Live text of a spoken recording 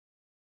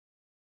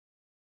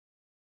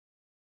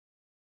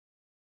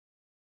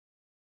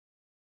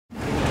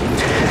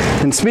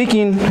And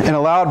speaking in a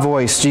loud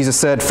voice, Jesus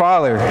said,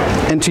 Father,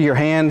 into your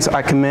hands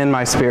I commend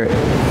my spirit.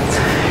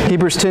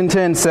 Hebrews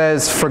 10:10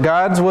 says, For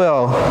God's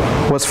will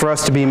was for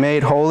us to be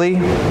made holy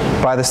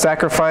by the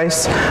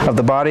sacrifice of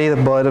the body and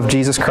the blood of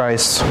Jesus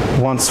Christ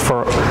once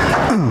for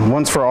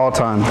all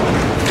time.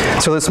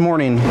 So this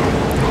morning,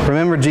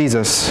 remember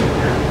Jesus.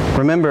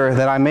 Remember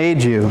that I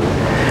made you.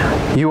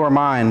 You are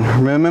mine.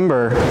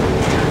 Remember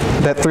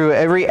that through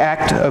every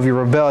act of your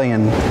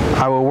rebellion,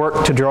 I will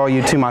work to draw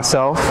you to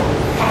myself.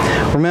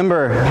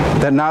 Remember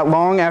that not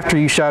long after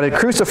you shouted,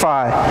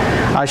 Crucify,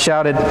 I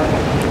shouted,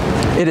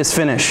 It is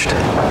finished.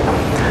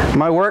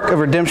 My work of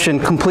redemption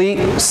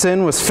complete,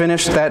 sin was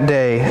finished that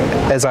day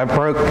as I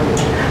broke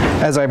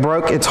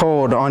its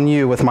hold on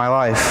you with my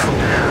life.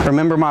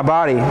 Remember my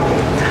body,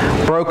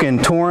 broken,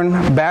 torn,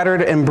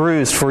 battered, and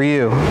bruised for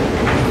you.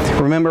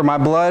 Remember my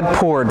blood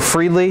poured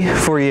freely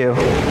for you.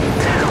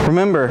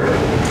 Remember,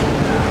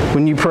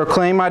 when you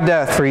proclaim my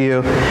death for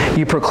you,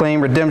 you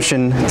proclaim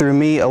redemption through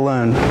me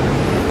alone.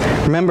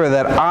 Remember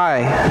that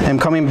I am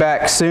coming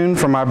back soon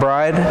for my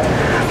bride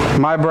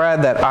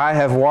that I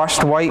have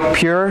washed white,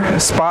 pure,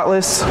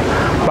 spotless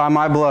by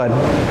my blood.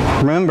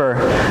 Remember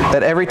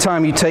that every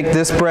time you take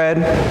this bread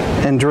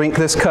and drink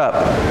this cup,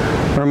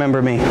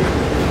 remember me.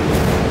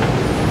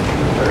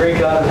 Our great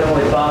God and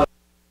Heavenly Father.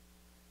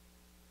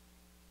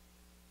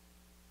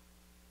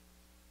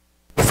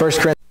 1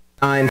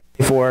 Corinthians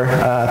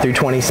 9:24 through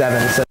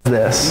 27 says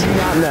this. Do you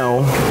not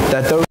know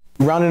that those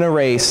who run in a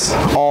race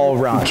all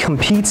run?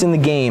 Competes in the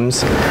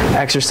games,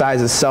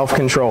 exercises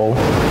self-control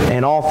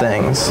in all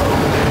things,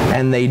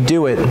 and they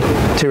do it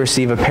to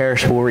receive a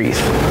perishable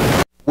wreath.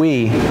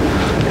 We,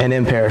 an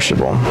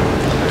imperishable.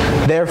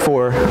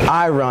 Therefore,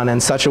 I run in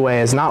such a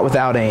way as not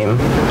without aim,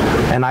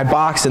 and I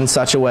box in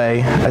such a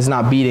way as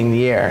not beating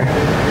the air.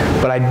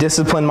 But I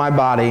discipline my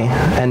body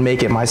and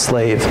make it my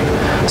slave,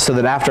 so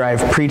that after I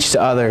have preached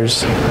to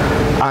others,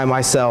 I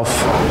myself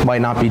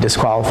might not be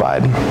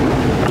disqualified.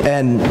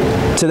 And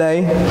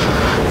today,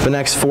 the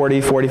next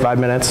 40, 45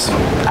 minutes,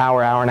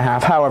 hour and a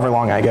half, however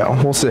long I go,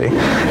 we'll see.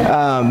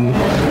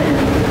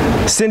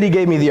 Cindy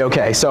gave me the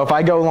okay, so if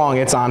I go long,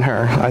 it's on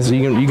her.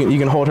 You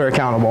can hold her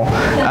accountable.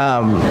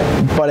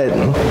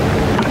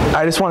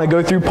 I just want to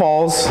go through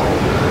Paul's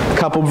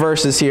couple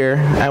verses here,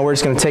 and we're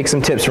just going to take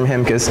some tips from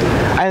him because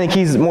I think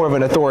he's more of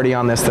an authority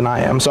on this than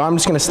I am. So I'm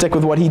just going to stick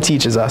with what he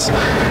teaches us.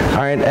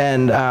 All right,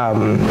 and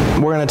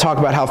we're going to talk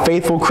about how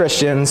faithful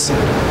Christians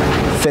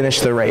finish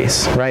the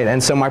race, right?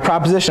 And so my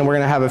proposition, we're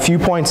going to have a few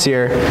points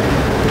here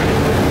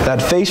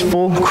that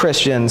faithful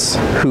Christians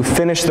who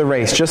finish the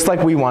race, just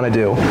like we want to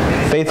do,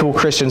 faithful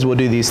Christians will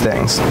do these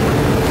things.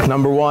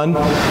 Number one,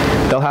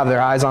 they'll have their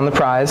eyes on the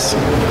prize,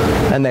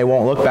 and they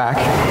won't look back.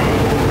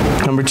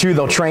 Number two,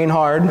 they'll train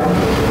hard.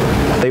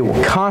 They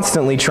will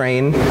constantly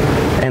train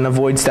and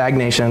avoid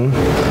stagnation.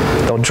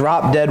 They'll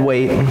drop dead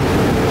weight.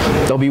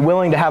 They'll be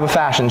willing to have a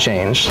fashion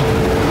change.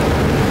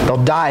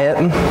 They'll diet.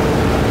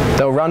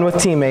 They'll run with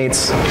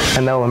teammates,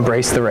 and they'll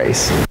embrace the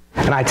race.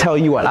 And I tell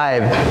you what, I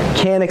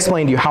can't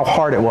explain to you how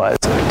hard it was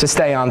to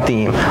stay on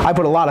theme. I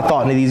put a lot of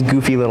thought into these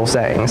goofy little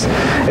sayings.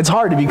 It's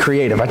hard to be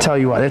creative. I tell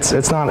you what,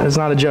 it's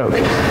not a joke.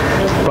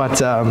 But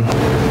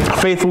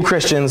faithful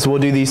Christians will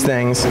do these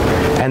things,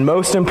 and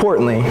most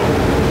importantly,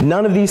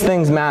 none of these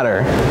things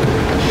matter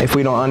if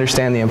we don't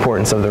understand the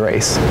importance of the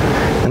race.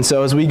 And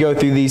so as we go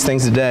through these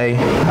things today,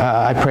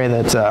 I pray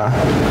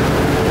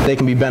that they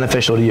can be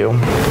beneficial to you.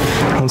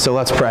 And so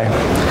let's pray.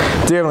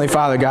 Dear Heavenly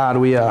Father, God,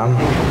 we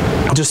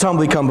just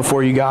humbly come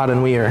before you, God,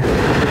 and we are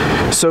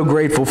so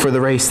grateful for the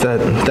race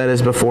that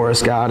is before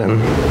us, God. And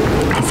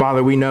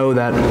Father, we know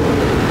that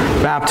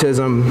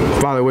baptism,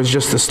 Father, was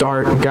just the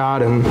start,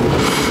 God, and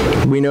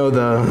we know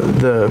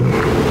the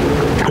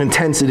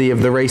intensity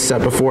of the race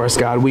set before us,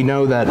 God. We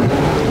know that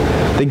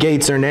the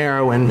gates are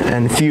narrow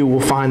and few will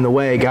find the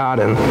way, God.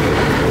 And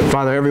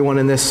Father, everyone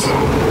in this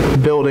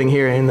building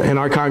here in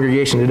our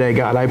congregation today,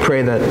 God, I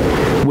pray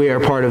that we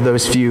are part of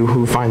those few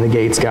who find the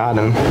gates, God.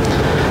 And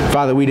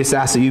Father, we just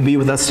ask that you be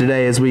with us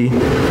today as we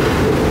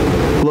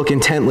look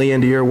intently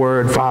into your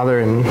word, Father,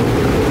 and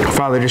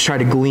Father, just try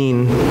to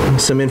glean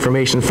some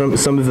information from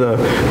some of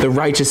the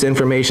righteous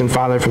information,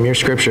 Father, from your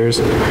scriptures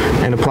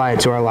and apply it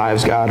to our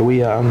lives, God.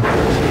 We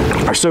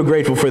are so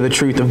grateful for the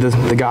truth of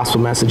the gospel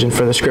message and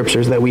for the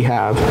scriptures that we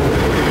have.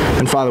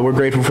 And Father, we're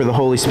grateful for the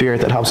Holy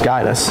Spirit that helps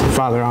guide us,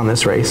 Father, on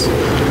this race.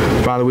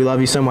 Father, we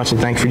love you so much and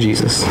thanks for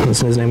Jesus.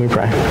 It's in his name we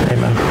pray.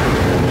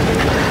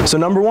 Amen. So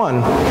number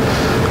one,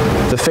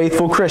 the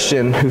faithful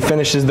Christian who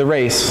finishes the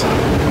race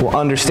will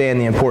understand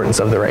the importance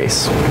of the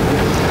race.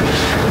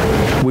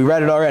 We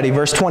read it already.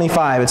 Verse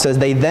 25, it says,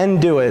 they then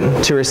do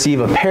it to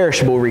receive a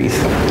perishable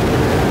wreath,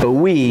 but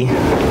we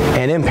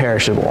an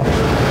imperishable.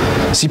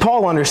 See,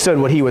 Paul understood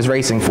what he was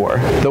racing for.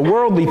 The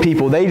worldly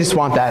people, they just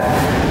want that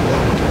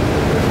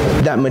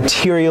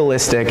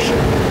materialistic,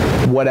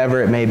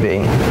 whatever it may be.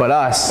 But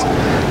us,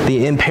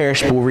 the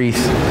imperishable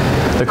wreath,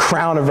 the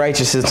crown of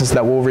righteousness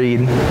that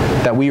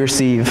we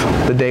receive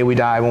the day we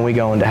die when we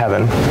go into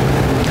heaven.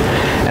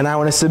 And I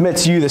want to submit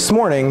to you this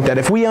morning that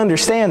if we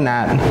understand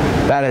that,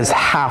 that is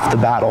half the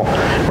battle,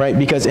 right?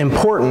 Because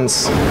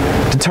importance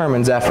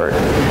determines effort.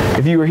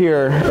 If you were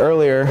here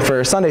earlier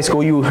for Sunday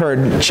school, you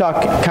heard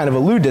Chuck kind of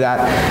allude to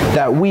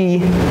that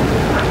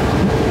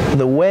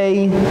the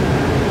way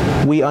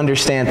we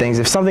understand things,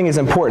 if something is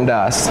important to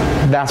us,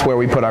 that's where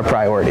we put our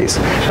priorities,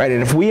 right?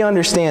 And if we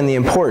understand the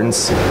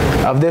importance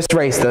of this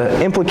race,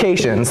 the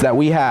implications that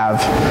we have,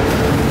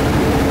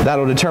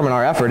 that'll determine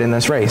our effort in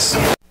this race.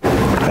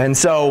 And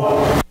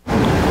so,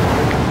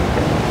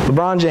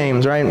 LeBron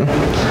James, right?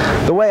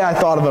 The way I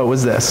thought of it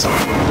was this.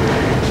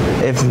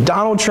 If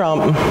Donald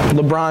Trump,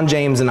 LeBron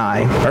James, and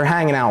I are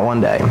hanging out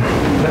one day,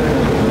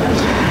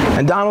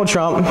 and Donald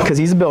Trump, because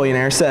he's a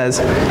billionaire, says,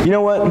 you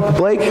know what,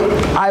 Blake,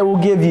 I will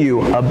give you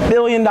 $1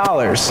 billion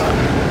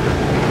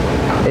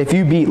if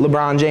you beat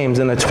LeBron James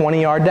in a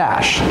 20-yard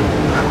dash.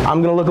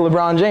 I'm going to look at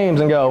LeBron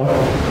James and go,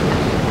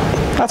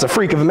 that's a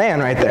freak of a man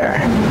right there.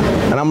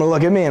 And I'm going to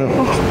look at me and,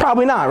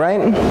 probably not,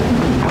 right?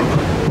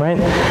 Right?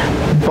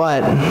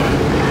 But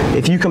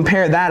if you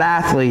compare that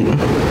athlete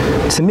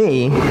to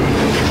me,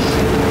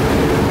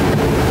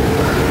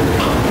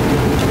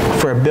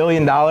 for $1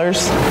 billion,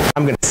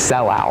 I'm going to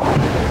sell out.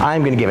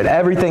 I'm going to give it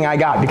everything I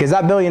got because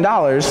that $1 billion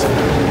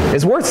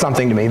is worth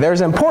something to me.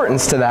 There's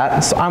importance to that,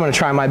 so I'm going to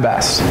try my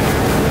best.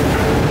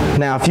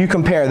 Now, if you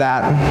compare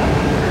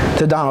that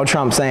to Donald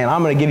Trump saying,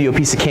 I'm going to give you a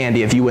piece of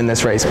candy if you win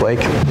this race,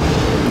 Blake.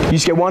 You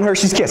just get one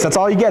Hershey's Kiss. That's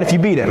all you get if you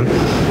beat him.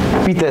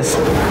 Beat this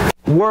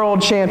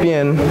world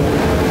champion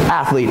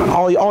athlete.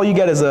 All you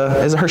get is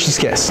a Hershey's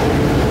Kiss.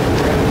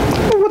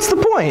 What's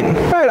the point?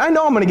 Right? I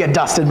know I'm going to get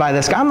dusted by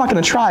this guy. I'm not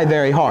going to try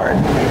very hard,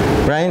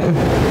 right?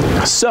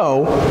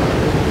 So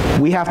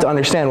we have to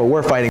understand what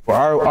we're fighting for.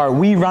 Are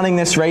we running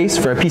this race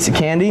for a piece of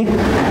candy,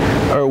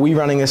 or are we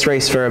running this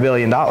race for $1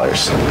 billion?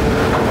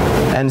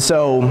 And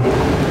so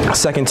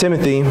 2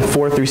 Timothy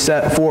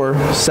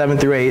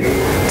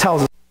 4:7-8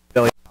 tells us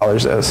what $1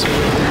 billion is.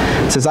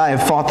 It says, I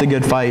have fought the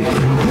good fight,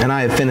 and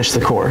I have finished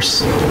the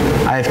course.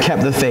 I have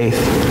kept the faith.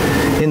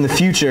 In the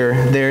future,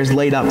 there is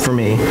laid up for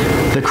me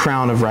the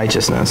crown of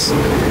righteousness,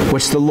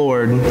 which the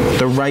Lord,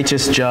 the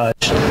righteous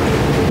judge,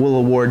 will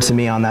award to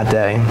me on that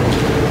day.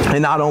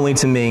 And not only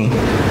to me,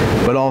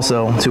 but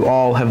also to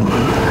all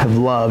have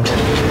loved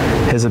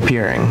his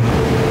appearing.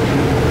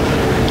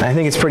 And I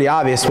think it's pretty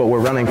obvious what we're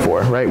running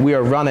for, right? We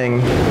are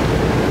running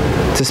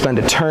to spend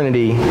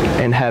eternity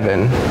in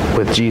heaven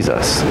with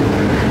Jesus.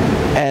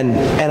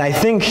 And I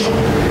think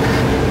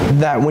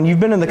that when you've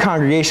been in the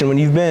congregation, when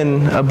you've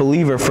been a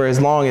believer for as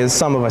long as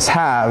some of us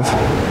have,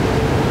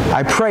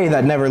 I pray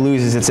that never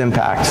loses its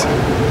impact.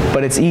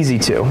 But it's easy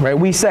to, right?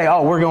 We say,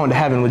 oh, we're going to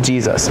heaven with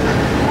Jesus.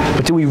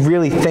 But do we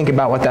really think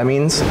about what that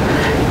means?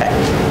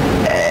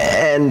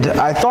 And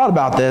I thought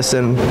about this,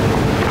 and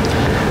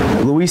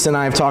Luis and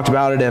I have talked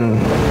about it, and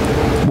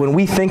when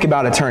we think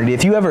about eternity,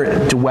 if you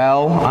ever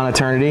dwell on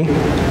eternity,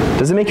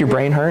 does it make your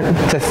brain hurt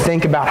to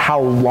think about how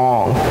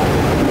long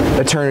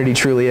eternity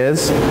truly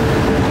is?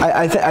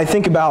 I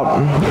think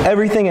about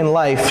everything in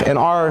life, in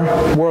our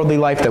worldly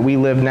life that we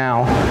live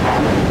now,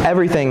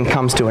 everything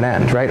comes to an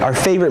end, right? Our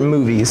favorite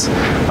movies,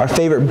 our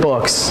favorite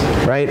books,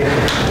 right?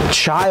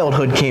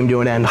 Childhood came to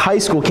an end. High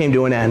school came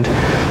to an end.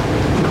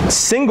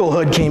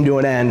 Singlehood came to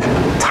an end.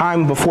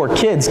 Time before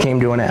kids came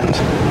to an end,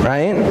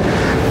 right?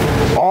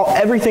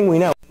 Everything we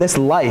know, this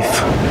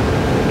life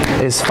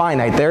is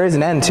finite. There is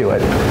an end to it.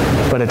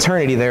 But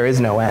eternity, there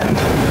is no end.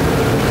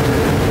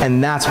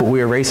 And that's what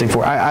we are racing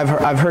for.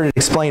 I've heard it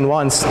explained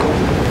once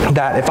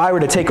that if I were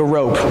to take a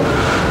rope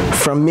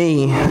from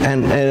me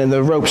and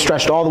the rope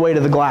stretched all the way to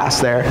the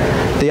glass there,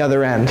 the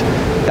other end,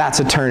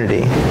 that's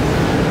eternity.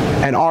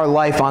 And our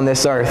life on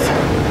this earth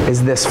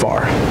is this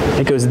far.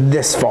 It goes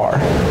this far.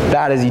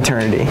 That is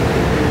eternity.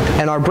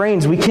 And our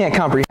brains, we can't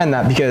comprehend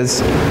that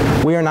because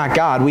we are not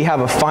God. We have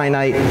a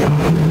finite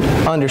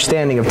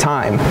understanding of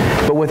time.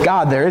 But with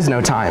God, there is no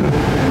time.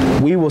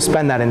 We will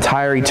spend that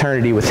entire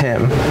eternity with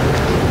Him.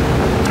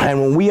 And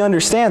when we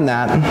understand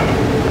that,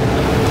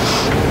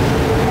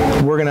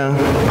 we're going to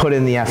put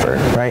in the effort,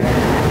 right?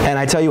 And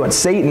I tell you what,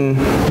 Satan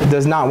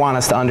does not want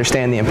us to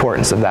understand the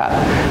importance of that.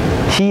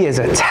 He is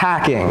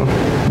attacking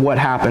what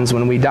happens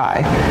when we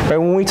die. Right?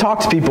 When we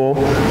talk to people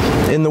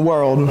in the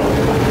world,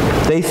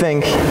 they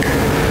think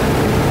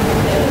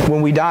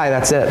when we die,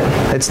 that's it.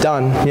 It's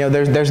done. You know,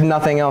 there's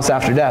nothing else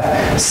after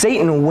death.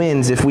 Satan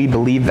wins if we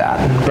believe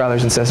that,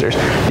 brothers and sisters,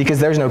 because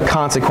there's no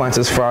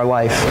consequences for our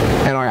life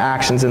and our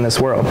actions in this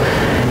world.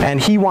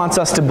 And he wants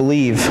us to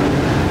believe,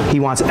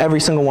 he wants every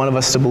single one of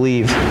us to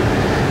believe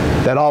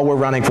that all we're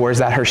running for is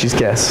that Hershey's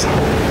Kiss.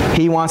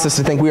 He wants us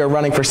to think we are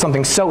running for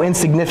something so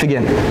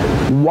insignificant.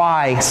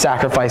 Why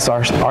sacrifice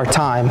our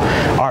time,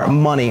 our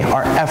money,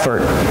 our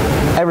effort,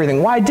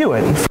 everything? Why do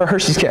it for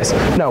Hershey's Kiss?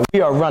 No, we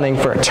are running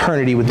for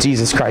eternity with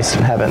Jesus Christ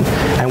in heaven,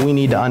 and we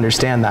need to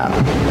understand that.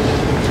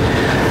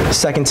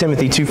 2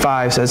 Timothy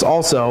 2:5 says,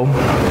 also,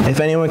 if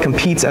anyone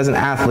competes as an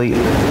athlete,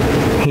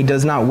 he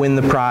does not win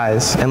the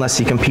prize unless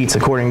he competes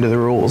according to the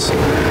rules.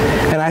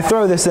 And I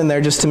throw this in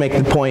there just to make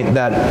the point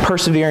that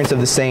perseverance of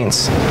the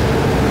saints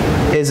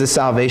is a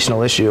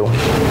salvational issue,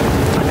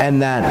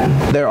 and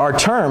that there are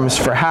terms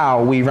for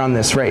how we run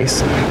this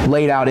race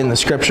laid out in the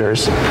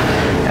scriptures,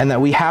 and that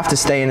we have to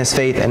stay in his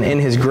faith and in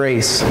his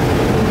grace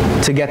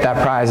to get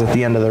that prize at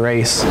the end of the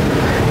race.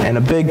 And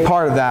a big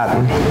part of that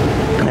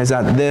is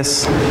that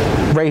this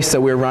race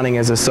that we're running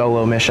is a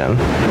solo mission,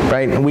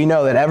 right? And we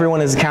know that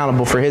everyone is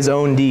accountable for his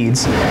own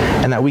deeds,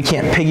 and that we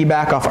can't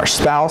piggyback off our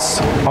spouse,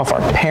 off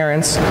our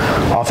parents,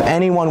 off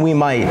anyone we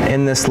might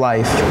in this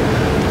life.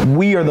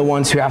 We are the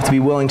ones who have to be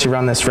willing to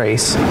run this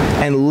race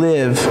and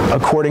live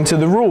according to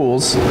the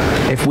rules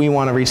if we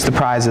want to reach the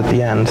prize at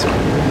the end.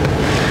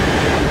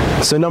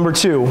 So number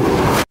 2,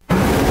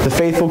 the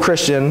faithful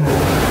Christian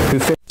who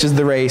finishes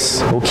the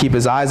race will keep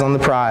his eyes on the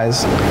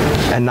prize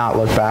and not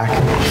look back.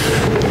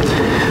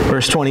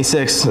 Verse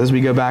 26, as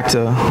we go back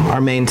to our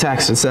main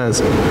text, it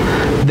says,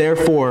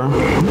 "Therefore,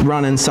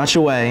 run in such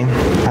a way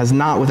as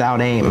not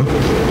without aim,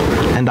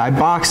 and I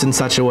box in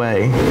such a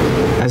way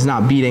as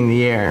not beating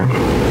the air."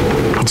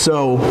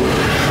 So,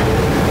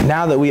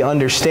 now that we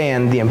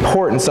understand the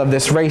importance of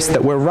this race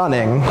that we're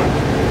running,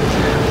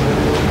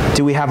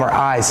 do we have our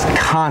eyes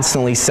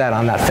constantly set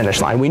on that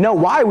finish line? We know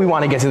why we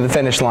want to get to the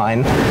finish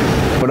line,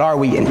 but are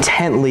we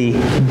intently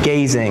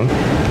gazing,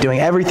 doing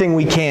everything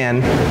we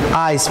can,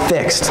 eyes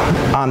fixed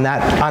on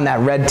that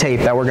red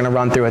tape that we're going to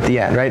run through at the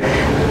end, right?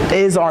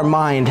 Is our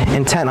mind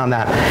intent on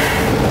that?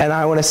 And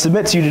I want to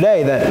submit to you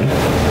today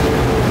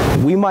that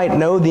we might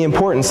know the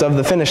importance of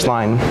the finish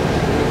line,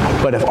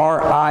 but if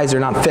our eyes are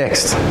not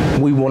fixed,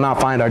 we will not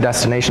find our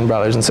destination,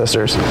 brothers and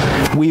sisters.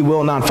 We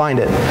will not find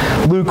it.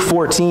 Luke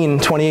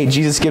 14:28,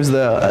 Jesus gives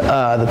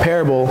the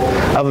parable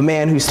of a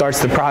man who starts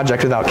the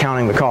project without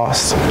counting the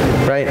cost,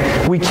 right?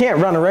 We can't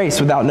run a race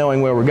without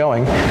knowing where we're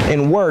going.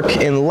 In work,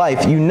 in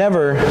life, you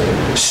never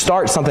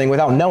start something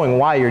without knowing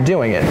why you're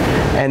doing it.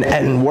 And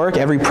in work,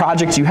 every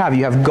project you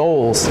have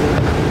goals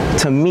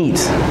to meet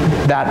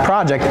that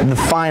project, the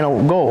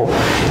final goal.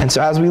 And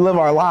so as we live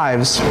our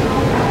lives,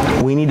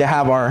 we need to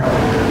have our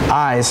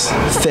eyes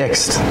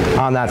fixed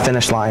on that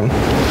finish line.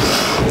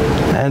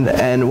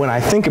 And when I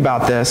think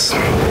about this,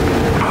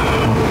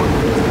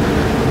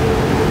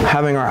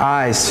 having our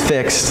eyes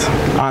fixed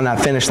on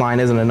that finish line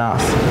isn't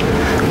enough.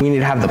 We need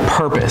to have the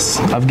purpose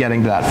of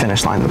getting to that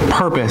finish line. The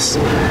purpose,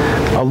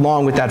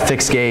 along with that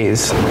fixed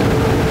gaze,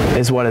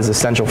 is what is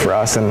essential for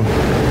us. And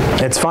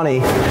it's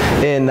funny,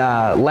 in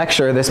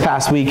lecture this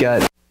past week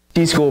at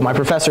school, my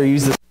professor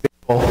used this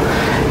example,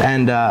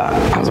 and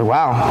I was like,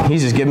 wow,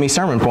 he's just giving me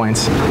sermon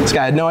points. This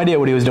guy had no idea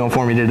what he was doing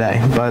for me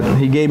today, but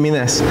he gave me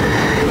this.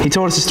 He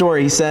told us a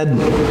story. He said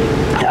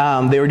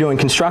they were doing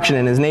construction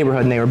in his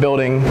neighborhood, and they were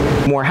building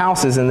more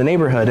houses in the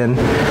neighborhood. And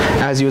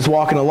as he was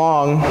walking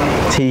along,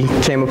 he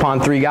came upon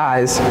 3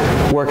 guys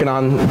working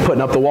on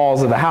putting up the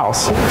walls of the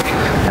house.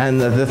 And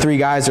the 3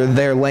 guys are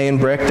there laying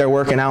brick. They're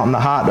working out in the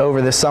hot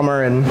over this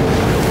summer. And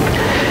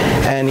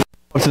he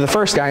went to the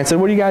first guy and said,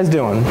 "What are you guys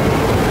doing?"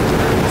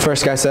 The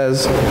first guy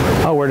says,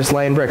 "Oh, we're just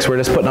laying bricks. We're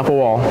just putting up a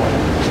wall."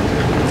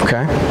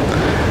 Okay.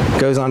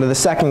 Goes on to the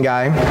second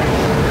guy.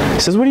 He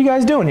says, "What are you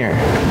guys doing here?"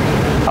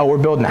 "Oh, we're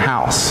building a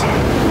house."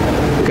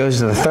 Goes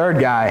to the third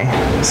guy.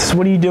 Says,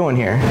 "What are you doing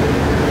here?"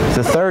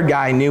 The third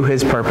guy knew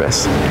his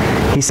purpose.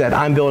 He said,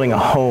 "I'm building a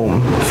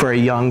home for a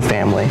young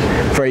family,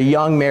 for a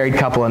young married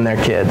couple and their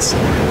kids,"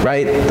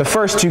 right? The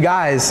first 2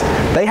 guys,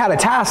 they had a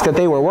task that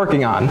they were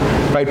working on,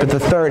 right? But the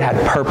third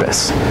had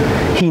purpose.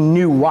 He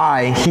knew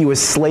why he was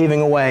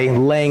slaving away,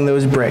 laying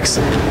those bricks,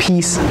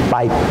 piece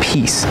by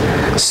piece,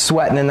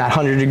 sweating in that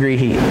 100-degree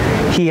heat.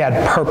 He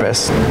had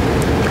purpose.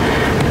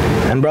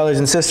 And brothers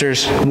and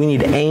sisters, we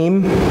need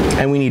aim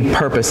and we need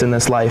purpose in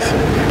this life,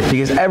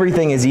 because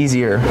everything is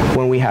easier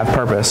when we have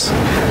purpose.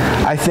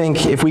 I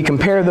think if we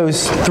compare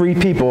those 3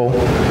 people,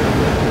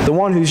 the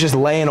one who's just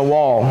laying a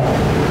wall,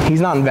 he's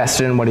not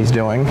invested in what he's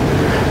doing.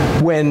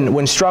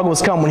 When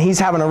struggles come, when he's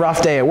having a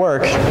rough day at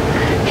work,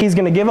 he's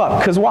going to give up.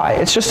 Because why?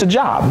 It's just a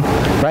job,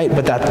 right?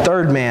 But that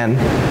third man,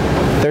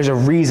 there's a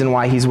reason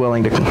why he's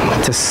willing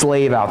to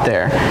slave out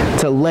there,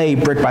 to lay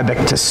brick by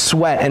brick, to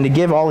sweat, and to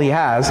give all he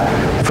has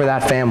for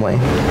that family.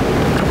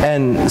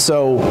 And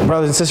so,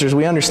 brothers and sisters,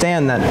 we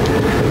understand that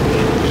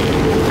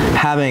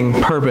having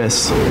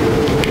purpose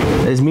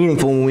is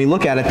meaningful when we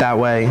look at it that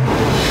way.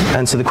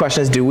 And so the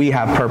question is, do we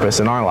have purpose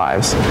in our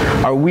lives?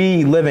 Are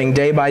we living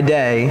day by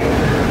day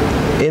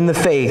in the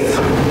faith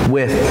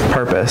with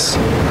purpose?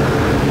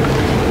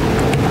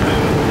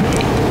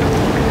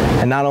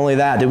 And not only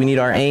that, do we need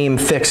our aim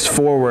fixed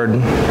forward,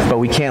 but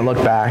we can't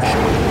look back.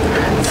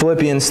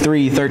 Philippians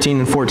 3:13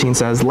 and 14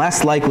 says,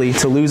 "Less likely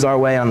to lose our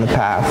way on the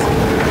path.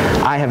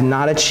 I have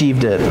not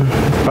achieved it,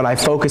 but I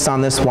focus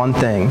on this one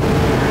thing,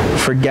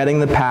 forgetting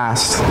the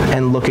past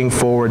and looking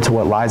forward to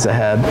what lies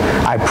ahead.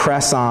 I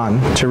press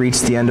on to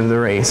reach the end of the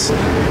race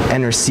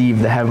and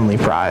receive the heavenly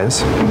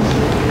prize."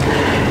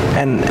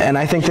 And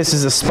I think this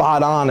is a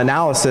spot-on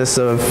analysis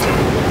of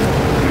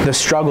the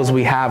struggles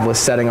we have with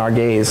setting our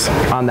gaze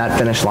on that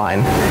finish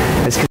line.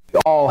 It's because we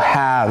all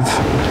have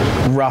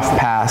rough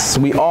pasts.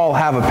 We all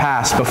have a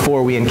past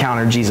before we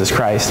encounter Jesus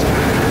Christ.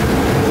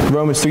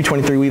 Romans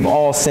 3:23, we've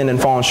all sinned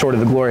and fallen short of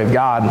the glory of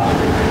God.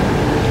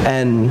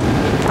 And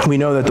we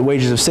know that the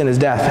wages of sin is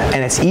death,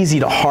 and it's easy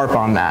to harp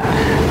on that.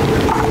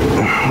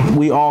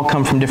 We all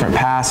come from different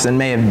pasts and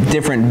may have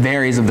different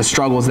varies of the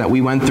struggles that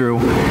we went through.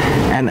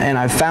 And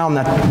I've found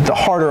that the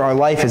harder our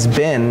life has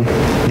been,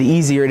 the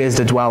easier it is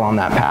to dwell on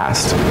that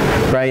past,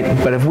 right?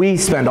 But if we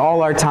spend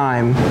all our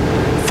time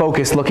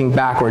focused looking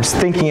backwards,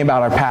 thinking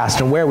about our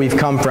past and where we've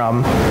come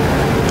from,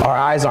 our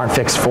eyes aren't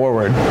fixed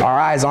forward. Our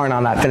eyes aren't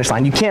on that finish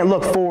line. You can't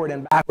look forward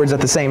and backwards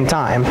at the same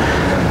time.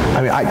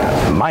 I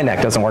mean, my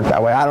neck doesn't work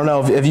that way. I don't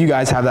know if you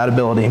guys have that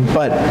ability,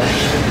 but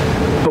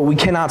we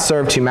cannot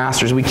serve two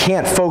masters. We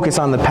can't focus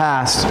on the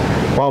past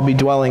while be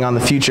dwelling on the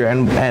future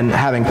and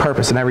having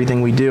purpose in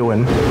everything we do.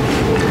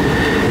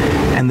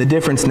 And the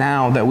difference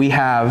now that we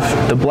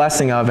have the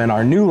blessing of in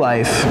our new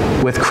life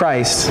with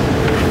Christ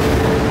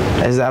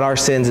is that our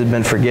sins have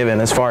been forgiven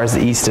as far as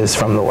the east is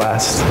from the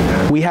west.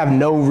 We have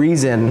no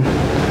reason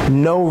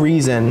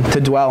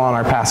to dwell on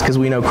our past because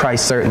we know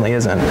Christ certainly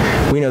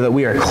isn't. We know that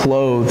we are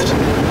clothed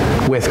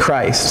with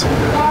Christ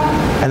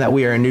and that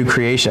we are a new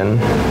creation.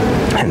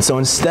 And so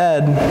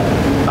instead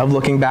of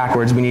looking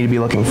backwards, we need to be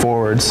looking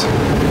forwards.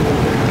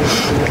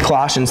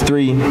 Colossians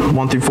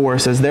 3:1-4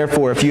 says,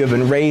 "Therefore, if you have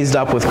been raised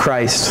up with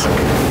Christ,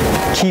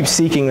 keep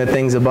seeking the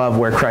things above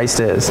where Christ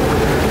is,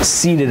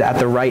 seated at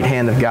the right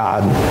hand of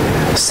God.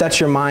 Set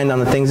your mind on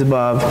the things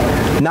above,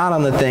 not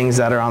on the things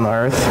that are on the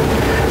earth.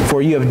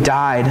 For you have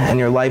died, and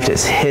your life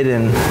is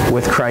hidden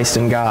with Christ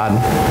in God.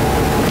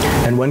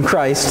 And when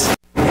Christ,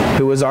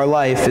 who is our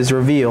life, is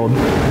revealed,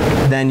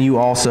 then you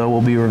also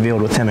will be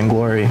revealed with him in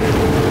glory."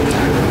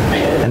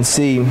 And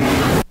see,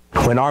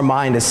 when our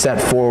mind is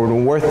set forward,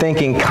 when we're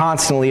thinking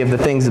constantly of the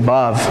things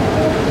above,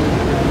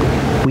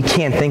 we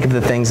can't think of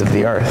the things of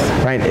the earth,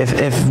 right?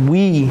 If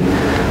we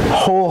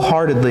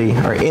wholeheartedly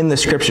are in the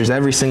scriptures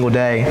every single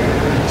day,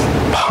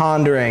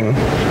 pondering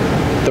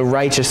the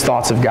righteous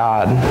thoughts of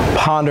God,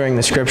 pondering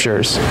the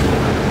scriptures,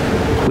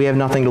 we have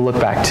nothing to look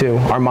back to.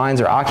 Our minds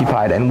are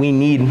occupied, and we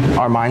need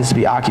our minds to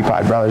be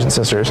occupied, brothers and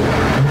sisters,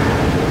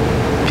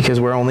 because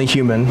we're only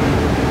human,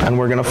 and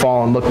we're going to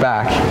fall and look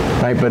back,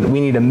 right? But we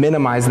need to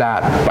minimize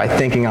that by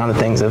thinking on the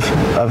things of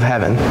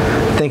heaven,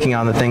 thinking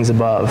on the things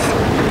above.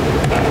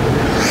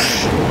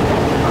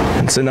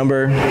 And so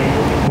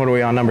what are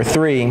we on? Number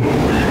 3.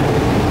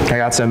 I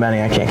got so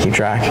many I can't keep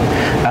track.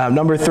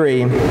 Number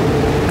 3,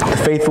 the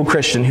faithful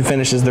Christian who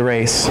finishes the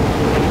race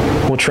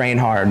will train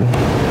hard.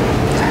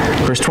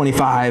 Verse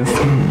 25,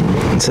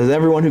 it says,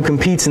 "Everyone who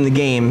competes in the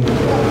game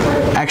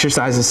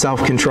exercises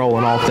self-control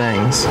in all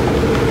things.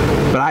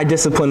 But I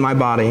discipline my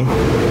body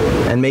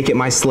and make it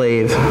my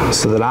slave,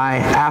 so that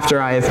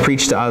after I have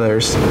preached to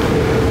others,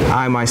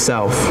 I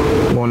myself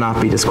will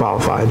not be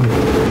disqualified."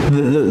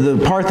 The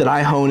part that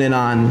I hone in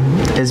on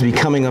is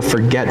becoming a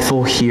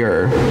forgetful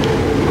hearer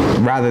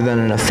rather than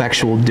an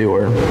effectual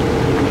doer.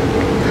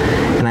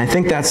 And I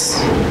think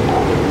that's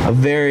a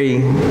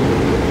very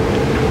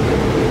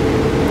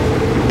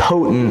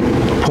potent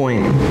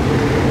point.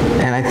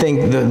 And I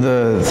think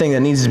the thing that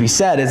needs to be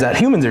said is that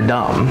humans are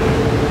dumb.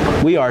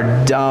 We are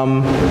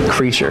dumb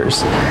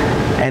creatures.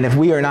 And if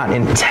we are not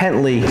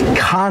intently,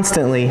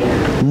 constantly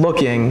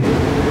looking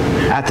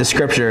at the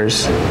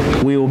scriptures,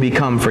 we will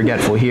become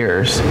forgetful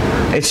hearers.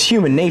 It's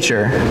human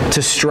nature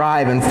to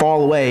strive and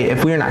fall away.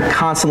 If we are not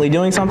constantly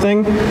doing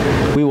something,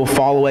 we will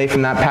fall away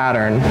from that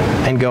pattern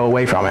and go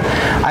away from it.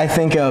 I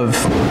think of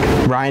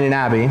Ryan and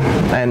Abby,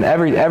 and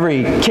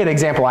every kid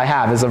example I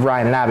have is of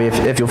Ryan and Abby,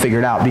 if you'll figure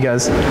it out,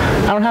 because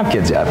I don't have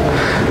kids yet.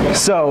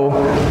 So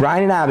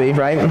Ryan and Abby,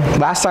 right?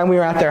 Last time we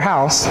were at their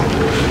house,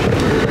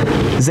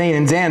 Zane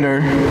and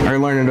Xander are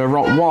learning to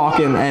walk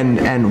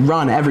and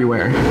run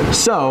everywhere.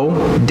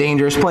 So,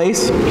 dangerous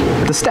place,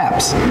 the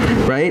steps,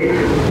 right?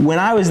 When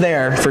I was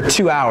there for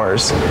 2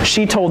 hours,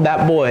 she told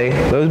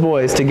those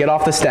boys to get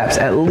off the steps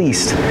at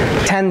least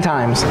 10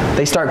 times.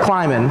 They start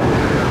climbing.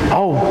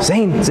 "Oh,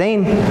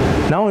 Zane,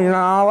 no, you're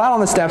not allowed on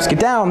the steps, get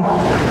down."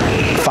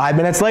 5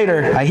 minutes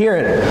later, I hear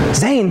it.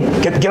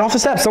 "Zane, get off the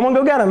steps, someone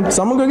go get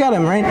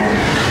him, right?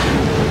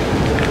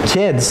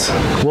 Kids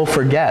will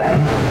forget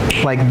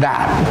like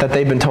that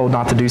they've been told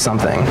not to do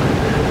something.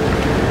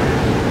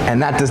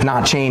 And that does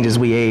not change as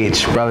we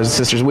age, brothers and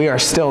sisters. We are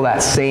still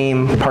that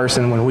same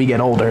person when we get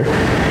older.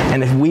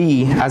 And if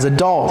we, as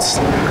adults,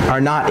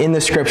 are not in the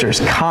scriptures,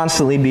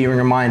 constantly being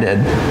reminded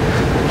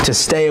to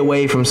stay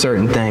away from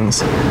certain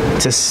things,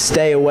 to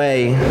stay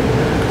away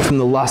from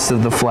the lust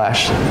of the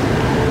flesh,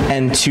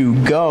 and to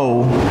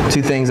go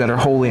to things that are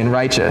holy and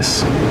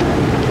righteous,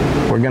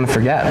 we're going to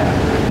forget.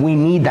 We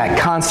need that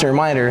constant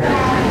reminder.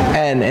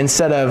 And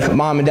instead of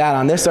mom and dad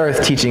on this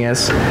earth teaching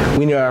us,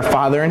 we need our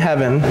Father in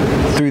heaven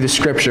through the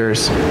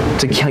scriptures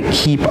to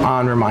keep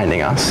on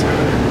reminding us.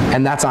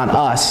 And that's on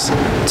us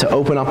to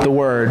open up the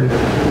word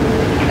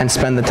and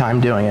spend the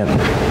time doing it.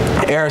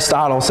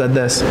 Aristotle said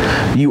this: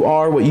 "You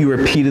are what you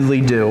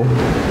repeatedly do.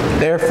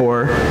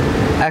 Therefore,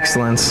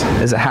 excellence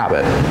is a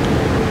habit."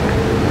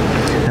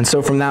 And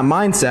so from that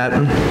mindset,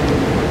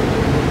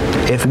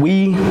 If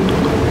we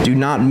do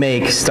not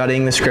make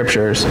studying the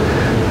scriptures,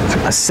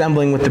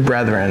 assembling with the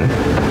brethren,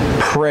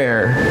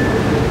 prayer,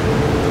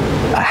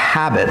 a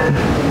habit,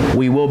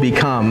 we will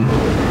become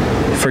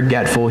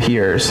forgetful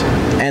hearers.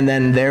 And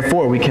then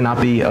therefore we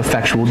cannot be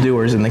effectual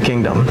doers in the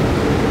kingdom.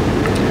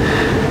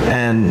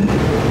 And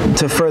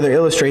to further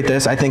illustrate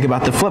this, I think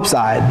about the flip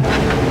side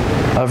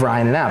of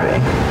Ryan and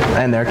Abby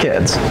and their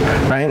kids,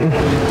 right?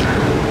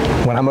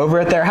 When I'm over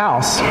at their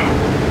house,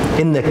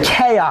 in the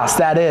chaos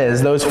that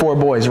is those 4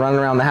 boys running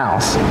around the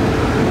house,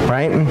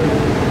 right?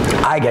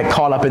 I get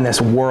caught up in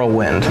this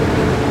whirlwind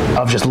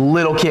of just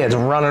little kids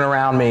running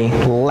around me,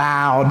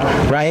 loud,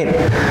 right?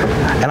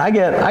 And I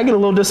get a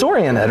little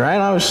disoriented, right?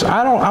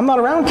 I'm not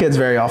around kids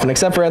very often,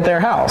 except for at their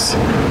house.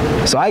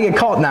 So I get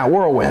caught in that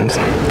whirlwind,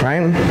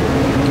 right?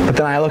 But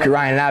then I look at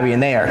Ryan and Abby,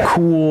 and they are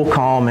cool,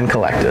 calm, and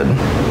collected,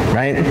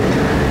 right?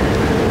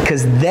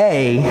 Because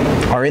they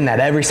are in that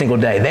every single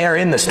day. They are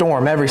in the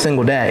storm every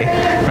single day,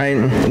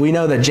 right? We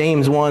know that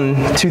James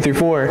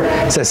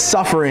 1:2-4 says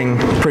suffering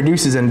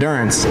produces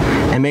endurance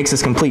and makes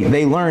us complete.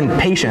 They learned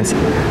patience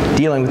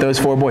dealing with those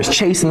 4 boys,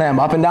 chasing them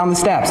up and down the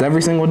steps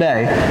every single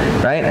day,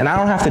 right? And I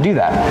don't have to do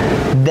that.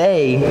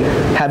 They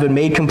have been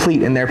made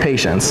complete in their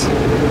patience.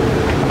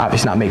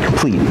 Obviously not made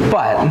complete,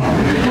 but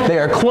they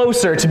are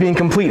closer to being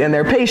complete in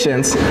their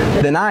patience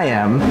than I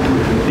am,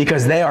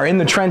 because they are in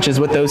the trenches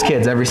with those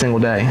kids every single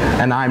day,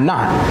 and I'm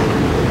not.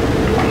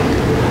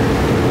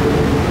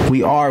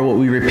 We are what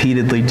we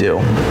repeatedly do.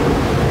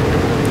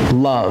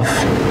 Love,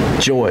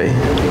 joy,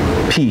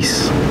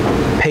 peace,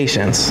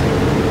 patience,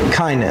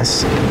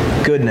 kindness,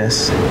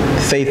 goodness,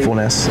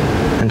 faithfulness,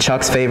 and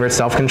Chuck's favorite,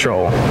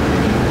 self-control,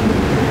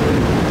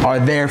 are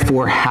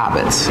therefore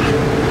habits.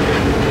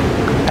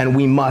 And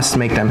we must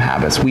make them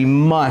habits. We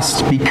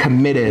must be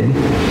committed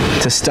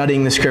to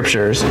studying the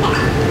scriptures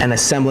and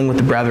assembling with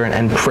the brethren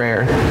and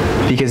prayer,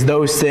 because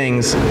those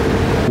things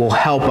will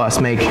help us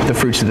make the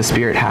fruits of the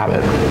Spirit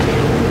habit.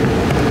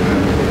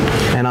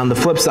 And on the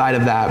flip side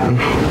of that,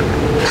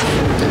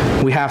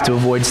 we have to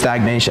avoid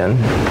stagnation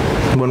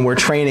when we're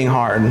training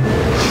hard,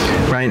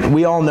 right?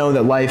 We all know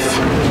that life,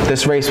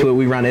 this race that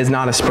we run, is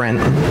not a sprint.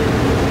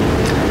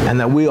 And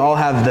that we all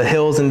have the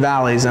hills and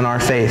valleys in our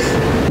faith.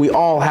 We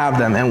all have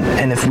them.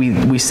 And if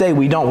we say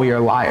we don't, we are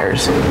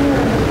liars.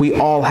 We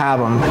all have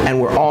them. And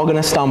we're all going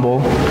to stumble.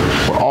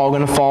 We're all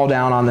going to fall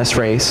down on this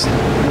race.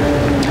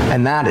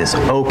 And that is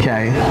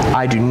okay.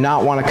 I do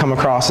not want to come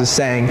across as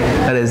saying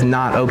that is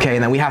not okay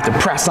and that we have to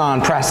press on,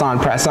 press on,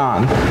 press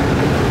on.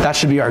 That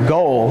should be our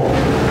goal.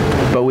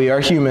 But we are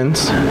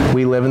humans.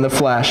 We live in the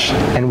flesh.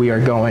 And we are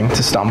going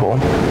to stumble.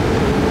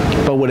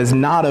 But what is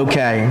not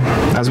okay,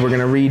 as we're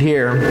going to read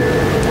here,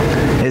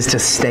 is to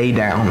stay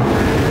down,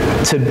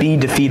 to be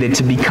defeated,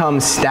 to become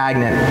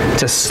stagnant,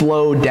 to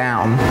slow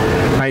down,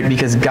 right?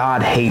 Because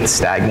God hates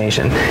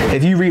stagnation.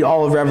 If you read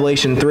all of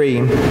Revelation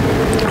 3,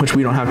 which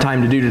we don't have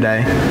time to do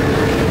today,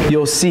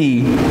 you'll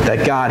see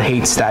that God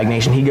hates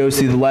stagnation. He goes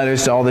through the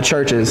letters to all the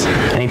churches,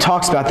 and he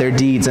talks about their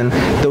deeds. And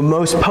the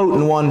most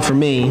potent one for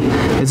me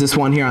is this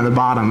one here on the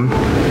bottom.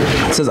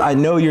 It says, I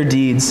know your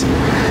deeds,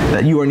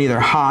 that you are neither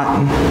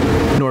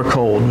hot nor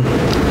cold.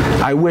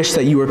 I wish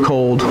that you were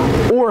cold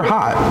or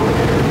hot,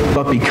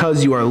 but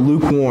because you are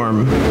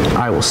lukewarm,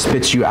 I will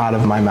spit you out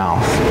of my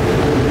mouth.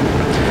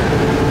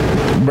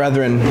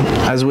 Brethren,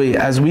 as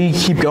we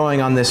keep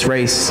going on this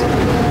race,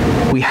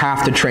 we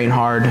have to train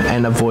hard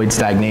and avoid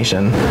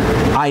stagnation.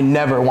 I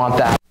never want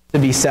that to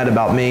be said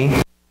about me.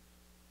 I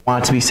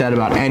want it to be said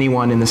about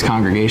anyone in this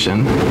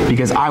congregation,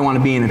 because I want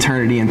to be in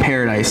eternity in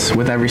paradise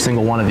with every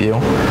single one of you.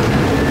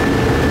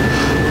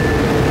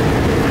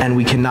 And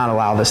we cannot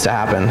allow this to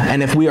happen.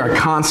 And if we are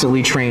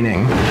constantly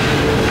training,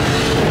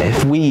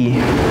 if we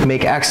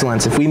make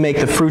excellence, if we make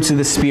the fruits of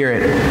the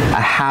Spirit a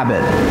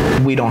habit,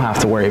 we don't have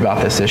to worry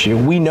about this issue.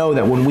 We know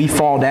that when we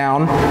fall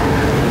down,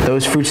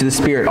 those fruits of the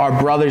Spirit, our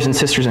brothers and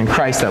sisters in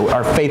Christ that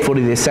are faithful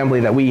to the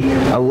assembly, that we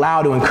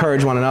allow to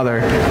encourage one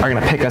another, are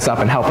going to pick us up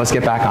and help us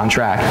get back on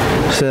track,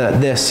 so that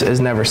this is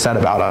never said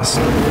about us.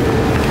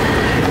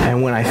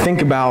 And when I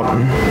think about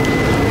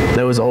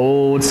those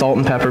old salt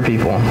and pepper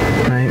people,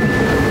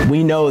 right?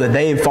 We know that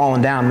they have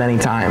fallen down many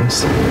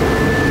times,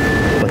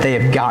 but they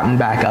have gotten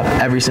back up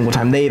every single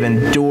time. They have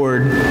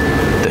endured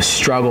the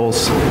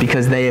struggles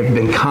because they have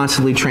been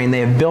constantly trained. They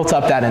have built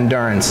up that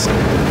endurance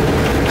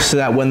so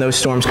that when those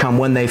storms come,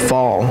 when they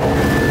fall,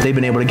 they've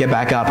been able to get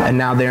back up, and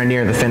now they're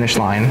near the finish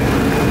line.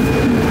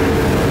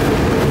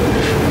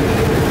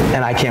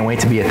 And I can't wait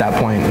to be at that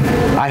point.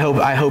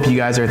 I hope you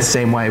guys are the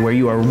same way, where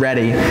you are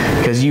ready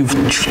because you've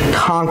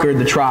conquered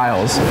the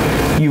trials,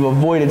 you've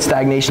avoided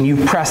stagnation,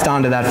 you've pressed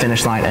onto that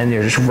finish line, and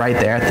you're just right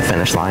there at the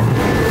finish line.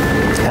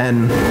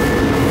 And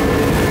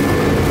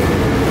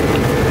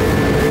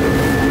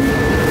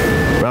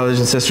brothers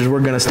and sisters, we're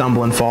going to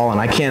stumble and fall, and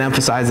I can't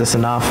emphasize this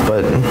enough,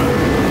 but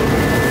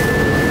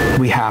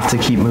we have to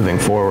keep moving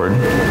forward.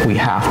 We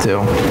have to.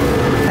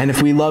 And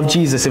if we love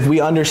Jesus, if we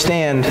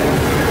understand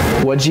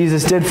what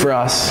Jesus did for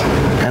us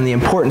and the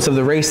importance of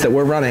the race that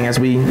we're running, as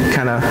we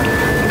kind of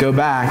go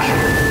back,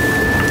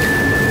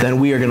 then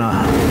we are going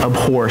to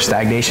abhor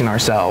stagnation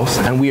ourselves,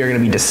 and we are going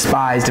to be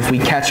despised if we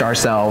catch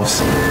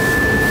ourselves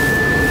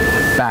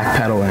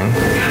backpedaling,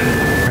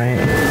 right?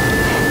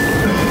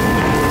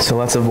 So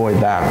let's avoid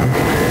that.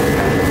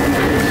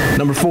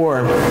 Number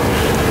 4,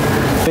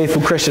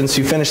 faithful Christians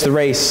who finish the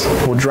race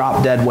will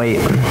drop dead weight.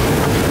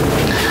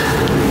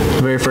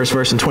 The very first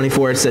verse in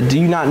 24, it said, "Do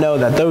you not know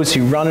that those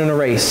who run in a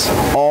race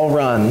all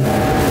run,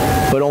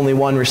 but only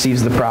one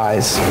receives the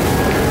prize?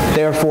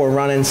 Therefore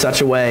run in such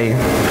a way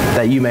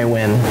that you may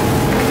win."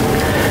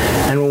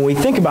 And when we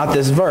think about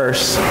this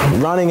verse,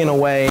 running in a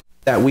way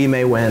that we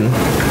may win,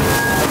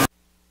 the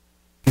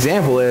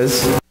example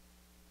is,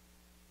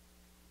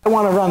 I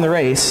want to run the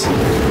race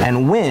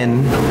and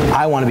win.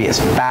 I want to be as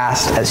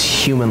fast as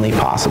humanly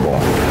possible.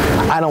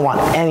 I don't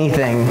want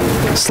anything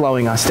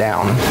slowing us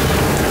down.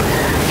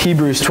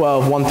 Hebrews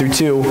 12, 1 through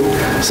 2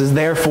 says,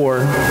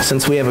 "Therefore,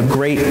 since we have a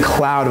great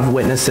cloud of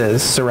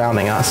witnesses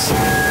surrounding us,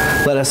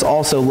 let us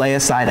also lay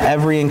aside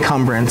every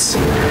encumbrance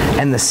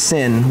and the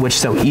sin which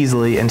so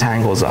easily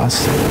entangles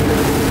us.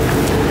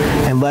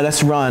 And let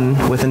us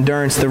run with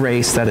endurance the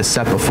race that is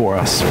set before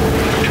us,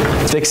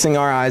 fixing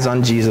our eyes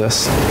on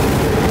Jesus,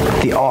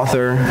 the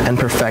author and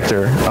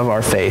perfecter of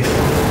our faith,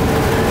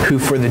 who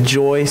for the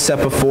joy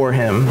set before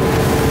him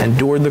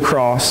endured the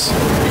cross,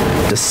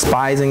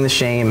 despising the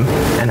shame,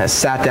 and has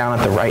sat down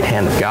at the right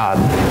hand of God."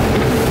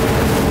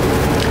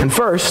 And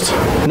first,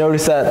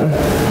 notice that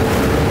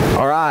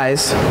our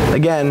eyes,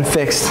 again,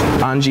 fixed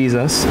on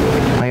Jesus.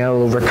 I got a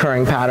little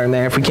recurring pattern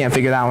there if we can't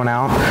figure that one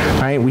out,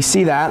 right? We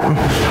see that,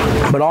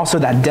 but also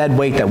that dead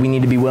weight that we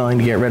need to be willing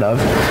to get rid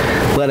of.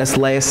 Let us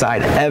lay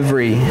aside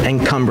every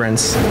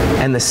encumbrance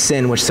and the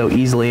sin which so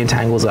easily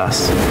entangles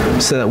us,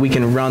 so that we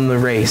can run the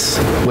race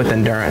with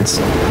endurance.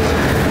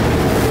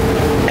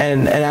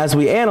 And as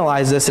we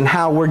analyze this and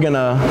how we're going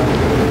to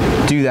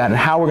do that and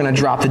how we're going to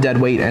drop the dead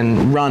weight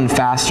and run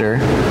faster,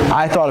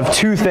 I thought of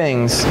 2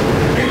 things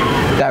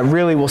that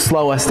really will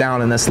slow us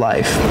down in this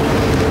life.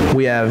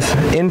 We have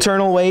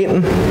internal weight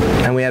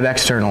and we have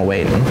external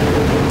weight.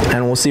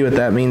 And we'll see what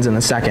that means in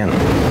a second.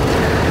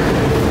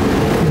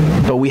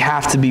 But we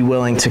have to be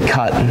willing to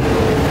cut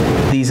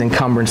these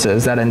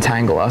encumbrances that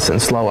entangle us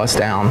and slow us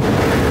down.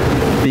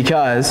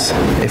 Because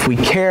if we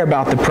care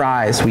about the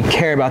prize, we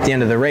care about the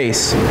end of the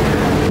race,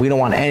 we don't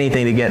want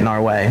anything to get in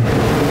our way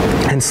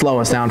and slow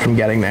us down from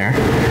getting there.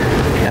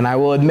 And I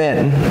will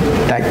admit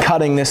that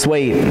cutting this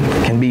weight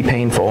can be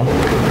painful.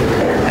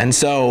 And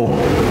so,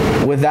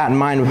 with that in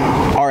mind,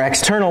 our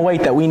external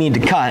weight that we need to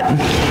cut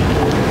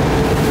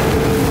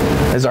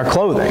is our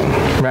clothing,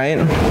 right?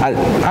 I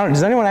don't,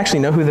 does anyone actually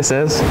know who this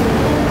is?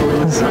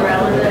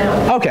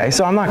 Okay,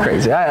 so I'm not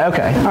crazy.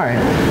 Okay, all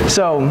right.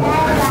 So,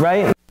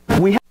 right,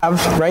 we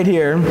have right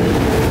here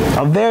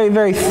a very,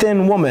 very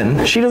thin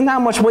woman. She doesn't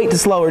have much weight to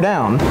slow her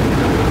down,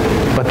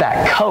 but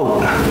that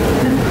coat,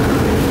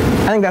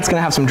 I think that's going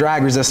to have some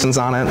drag resistance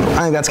on it.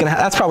 I think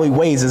that's probably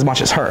weighs as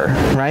much as her,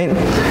 right?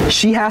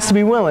 She has to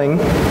be willing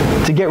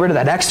to get rid of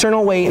that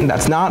external weight, and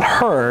that's not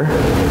her,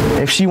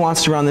 if she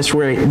wants to run this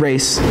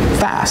race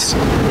fast.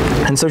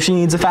 And so she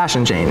needs a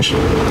fashion change.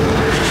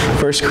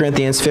 1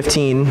 Corinthians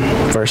 15,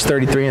 verse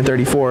 33 and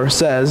 34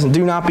 says,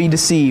 "Do not be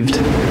deceived.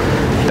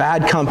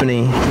 Bad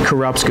company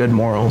corrupts good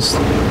morals.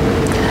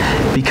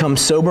 Become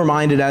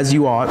sober-minded as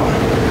you ought,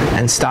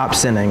 and stop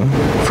sinning,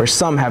 for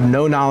some have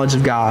no knowledge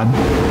of God,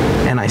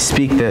 and I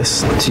speak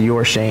this to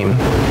your shame."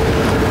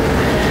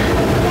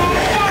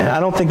 And I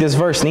don't think this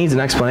verse needs an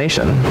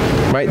explanation,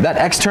 right? That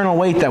external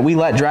weight that we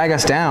let drag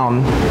us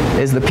down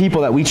is the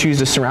people that we choose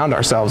to surround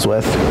ourselves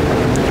with.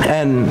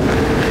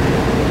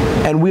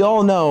 And we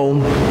all know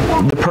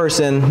the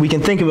person, we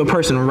can think of a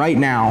person right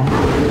now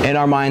in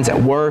our minds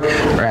at work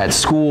or at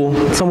school,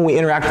 someone we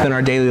interact with in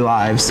our daily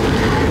lives,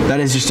 that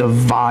is just a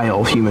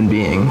vile human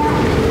being.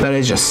 That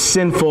is just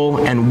sinful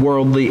and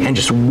worldly and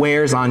just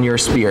wears on your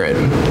spirit.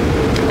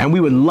 And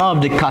we would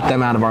love to cut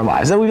them out of our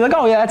lives. And we'd be like,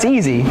 oh yeah, that's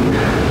easy.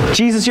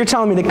 Jesus, you're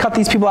telling me to cut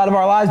these people out of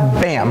our lives?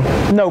 Bam,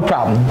 no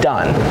problem,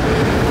 done.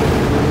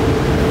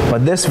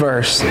 But this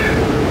verse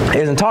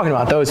isn't talking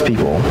about those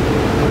people.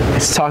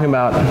 It's talking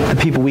about the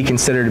people we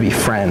consider to be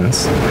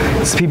friends.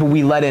 It's the people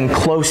we let in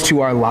close to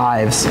our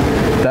lives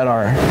that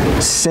are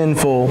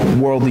sinful,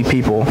 worldly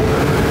people.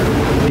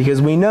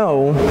 Because we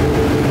know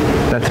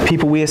that the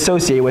people we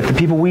associate with, the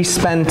people we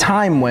spend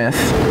time with,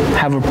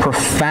 have a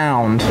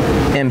profound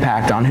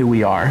impact on who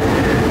we are.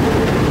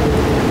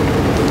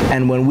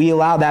 And when we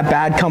allow that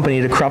bad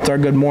company to corrupt our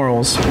good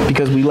morals,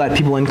 because we let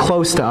people in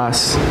close to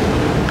us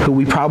who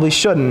we probably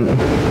shouldn't,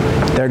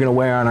 they're going to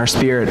wear on our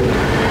spirit.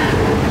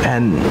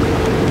 And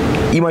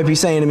you might be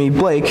saying to me,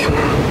 Blake,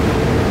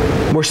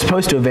 we're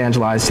supposed to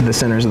evangelize to the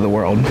sinners of the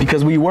world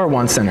because we were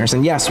once sinners,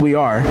 and yes, we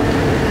are,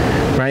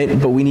 right?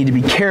 But we need to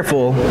be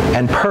careful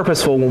and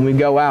purposeful when we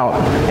go out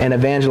and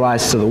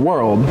evangelize to the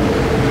world,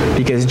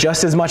 because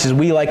just as much as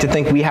we like to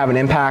think we have an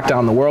impact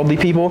on the worldly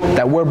people,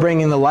 that we're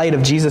bringing the light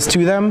of Jesus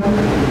to them,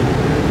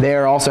 they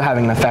are also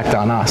having an effect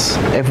on us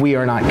if we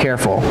are not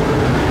careful.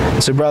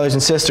 So brothers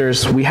and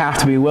sisters, we have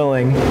to be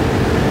willing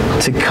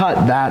to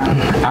cut that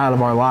out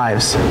of our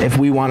lives if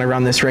we want to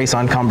run this race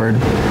unencumbered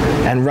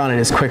and run it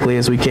as quickly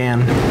as we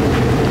can.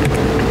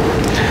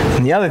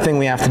 And the other thing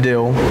we have to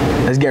do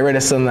is get rid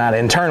of some of that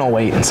internal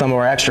weight and some of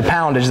our extra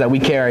poundage that we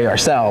carry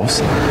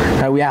ourselves.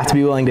 Right? We have to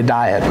be willing to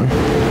diet.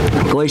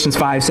 Galatians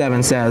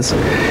 5:7 says,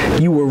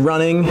 "You were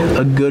running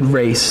a good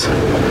race.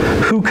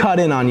 Who cut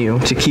in on you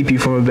to keep you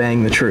from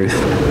obeying the truth?"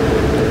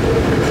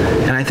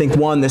 And I think,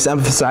 one, this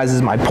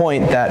emphasizes my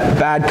point that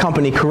bad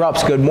company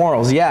corrupts good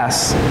morals,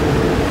 yes,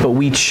 but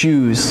we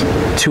choose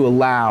to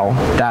allow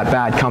that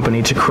bad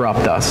company to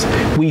corrupt us.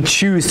 We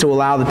choose to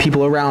allow the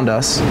people around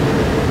us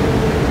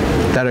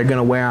that are going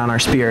to wear on our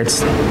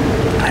spirits.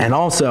 And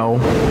also,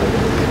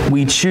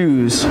 we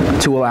choose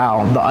to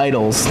allow the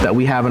idols that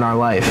we have in our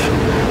life,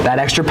 that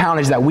extra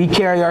poundage that we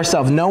carry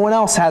ourselves. No one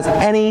else has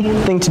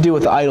anything to do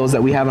with the idols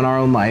that we have in our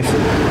own life.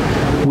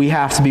 We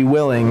have to be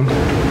willing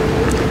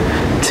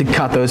to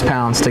cut those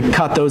pounds, to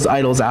cut those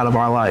idols out of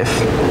our life.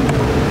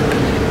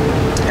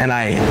 And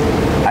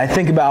I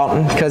think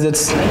about,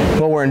 because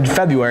we're in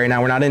February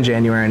now, we're not in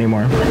January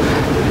anymore.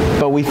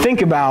 But we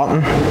think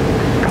about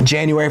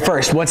January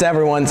 1st. What's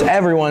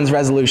everyone's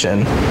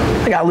resolution?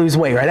 They got to lose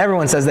weight, right?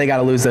 Everyone says they got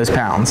to lose those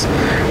pounds,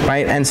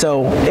 right? And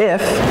so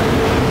if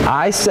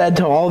I said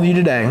to all of you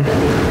today,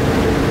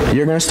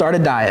 you're going to start a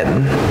diet,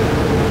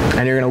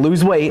 and you're going to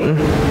lose weight,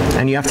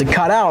 and you have to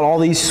cut out all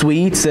these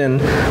sweets and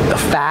the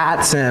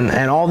fats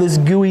and all this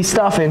gooey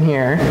stuff in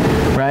here,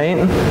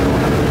 right?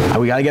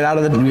 We got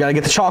to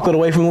get the chocolate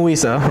away from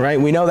Louisa, right?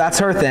 We know that's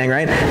her thing,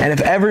 right? And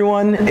if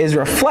everyone is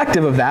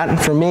reflective of that, and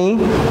for me,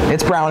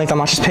 it's brownies. I'm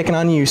not just picking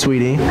on you,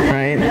 sweetie,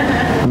 right?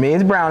 For me,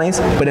 it's brownies.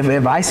 But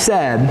if I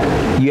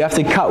said you have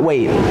to cut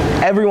weight,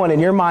 everyone in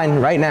your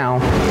mind right now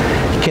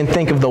can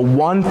think of the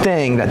one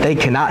thing that they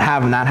cannot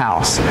have in that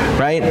house,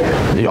 right?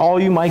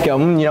 All you might go,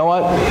 you know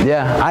what?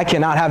 Yeah, I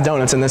cannot have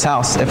donuts in this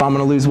house if I'm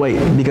going to lose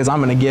weight because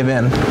I'm going to give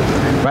in,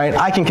 right?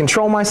 I can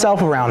control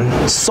myself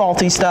around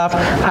salty stuff.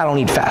 I don't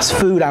need fast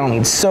food. I don't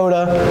need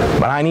soda,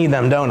 but I need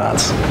them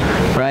donuts,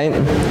 right?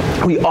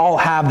 We all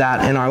have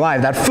that in our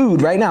life, that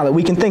food right now that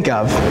we can think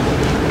of.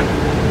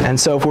 And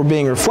so if we're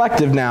being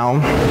reflective now,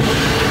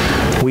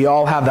 we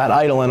all have that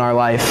idol in our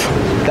life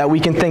that we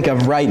can think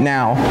of right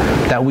now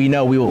that we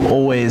know we will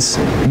always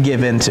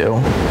give into.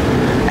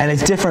 And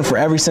it's different for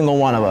every single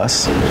one of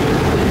us.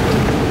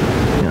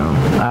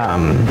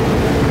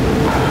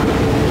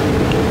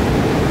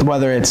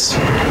 Whether it's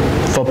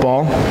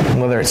football,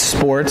 whether it's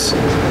sports,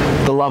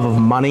 the love of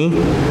money,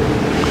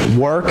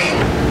 work.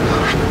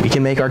 We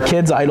can make our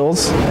kids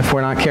idols if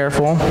we're not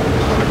careful.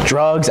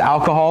 Drugs,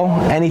 alcohol,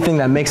 anything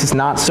that makes us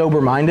not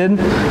sober-minded,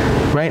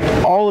 right?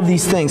 All of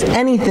these things,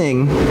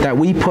 anything that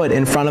we put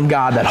in front of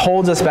God that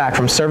holds us back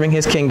from serving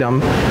His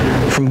kingdom,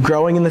 from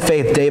growing in the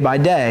faith day by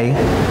day,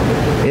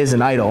 is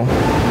an idol.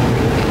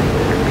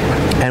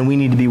 And we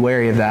need to be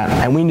wary of that.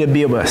 And we need to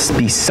be able to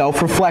be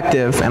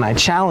self-reflective. And I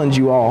challenge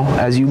you all,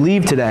 as you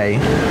leave today,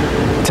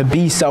 to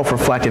be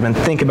self-reflective and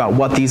think about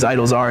what these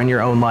idols are in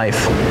your own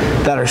life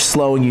that are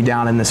slowing you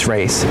down in this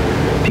race.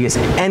 Because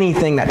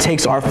anything that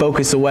takes our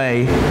focus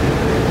away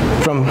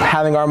from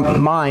having our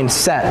mind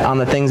set on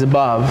the things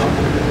above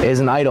is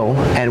an idol.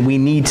 And we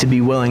need to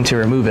be willing to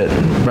remove it,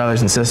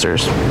 brothers and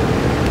sisters.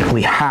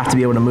 We have to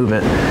be able to move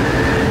it.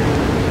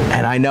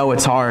 And I know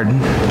it's hard.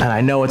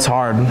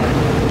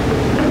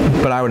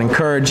 But I would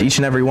encourage each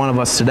and every one of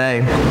us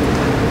today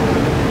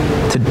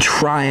to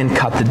try and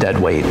cut the dead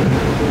weight,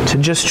 to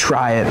just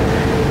try it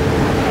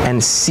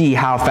and see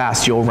how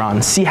fast you'll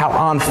run. See how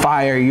on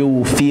fire you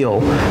will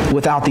feel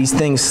without these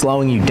things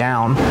slowing you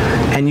down.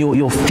 And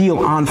you'll feel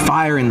on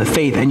fire in the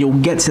faith, and you'll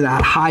get to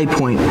that high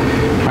point,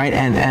 right?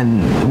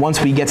 And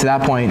once we get to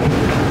that point,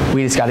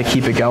 we just got to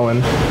keep it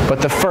going.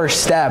 But the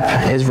first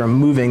step is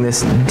removing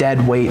this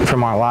dead weight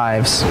from our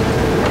lives.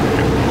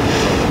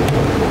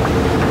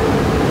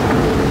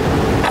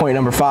 Point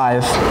number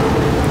 5,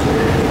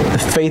 the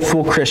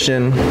faithful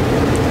Christian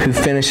who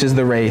finishes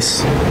the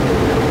race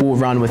will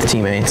run with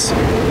teammates.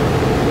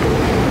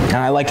 And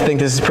I like to think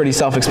this is pretty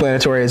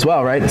self-explanatory as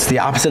well, right? It's the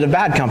opposite of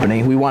bad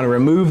company. We want to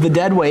remove the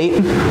dead weight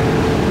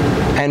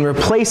and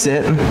replace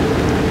it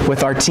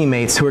with our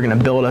teammates who are going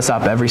to build us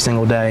up every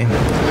single day,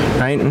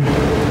 right?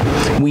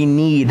 We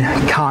need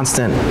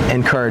constant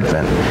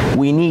encouragement.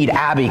 We need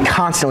Abby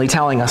constantly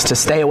telling us to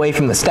stay away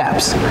from the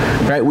steps,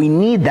 right? We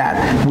need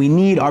that. We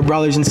need our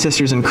brothers and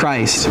sisters in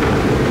Christ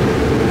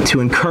to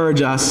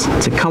encourage us,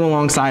 to come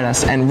alongside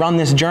us and run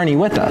this journey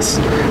with us,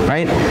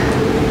 right?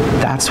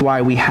 That's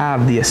why we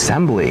have the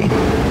assembly.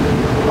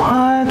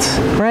 What?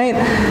 Right?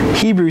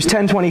 Hebrews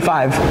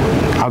 10:25.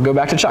 I'll go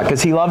back to Chuck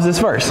because he loves this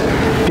verse.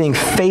 Being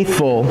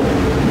faithful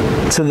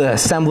to the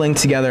assembling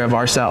together of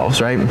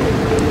ourselves, right?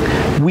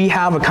 We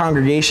have a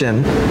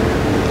congregation,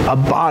 a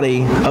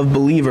body of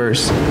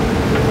believers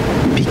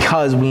because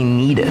because we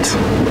need it.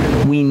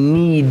 We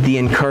need the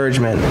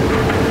encouragement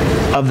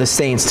of the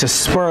saints to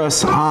spur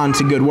us on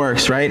to good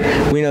works, right?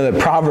 We know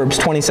that Proverbs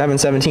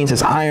 27:17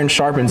 says, iron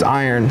sharpens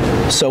iron,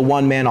 so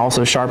one man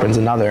also sharpens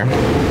another.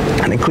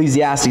 And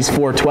Ecclesiastes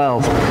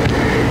 4:12,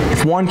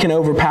 if one can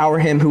overpower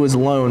him who is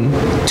alone,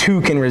 two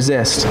can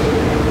resist.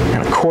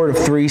 And a cord of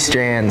 3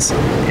 strands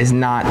is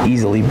not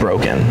easily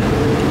broken,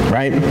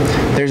 right?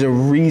 There's a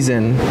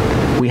reason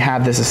we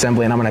have this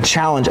assembly, and I'm going to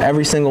challenge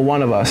every single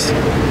one of us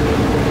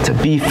to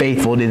be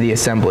faithful to the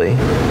assembly,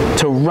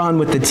 to run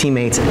with the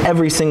teammates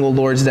every single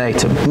Lord's Day,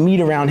 to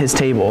meet around his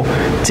table,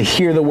 to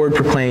hear the word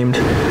proclaimed,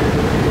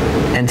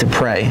 and to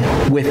pray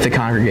with the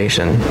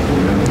congregation,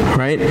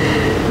 right?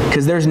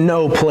 Because there's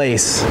no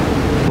place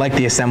like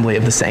the assembly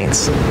of the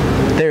saints.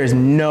 There is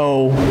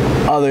no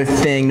other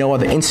thing, no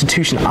other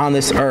institution on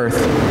this earth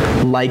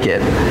like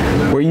it,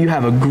 where you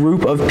have a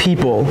group of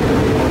people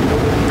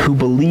who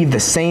believe the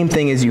same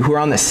thing as you, who are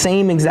on the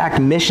same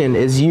exact mission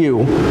as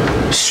you,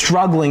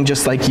 struggling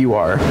just like you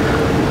are,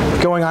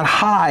 going on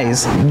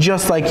highs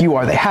just like you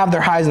are. They have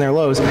their highs and their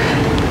lows.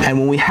 And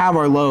when we have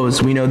our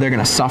lows, we know they're going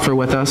to suffer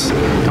with us.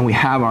 And we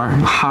have our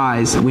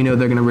highs, we know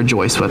they're going to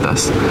rejoice with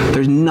us.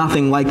 There's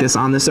nothing like this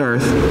on this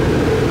earth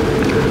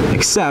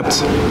except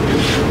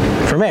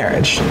for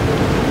marriage.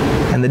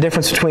 And the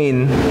difference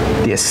between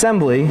the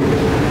assembly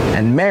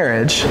and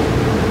marriage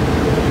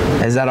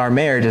is that our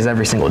marriage is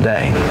every single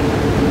day,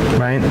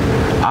 right?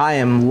 I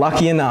am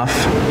lucky enough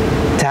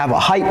to have a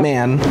hype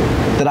man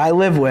that I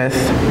live with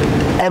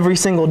every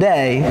single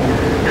day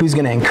who's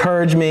going to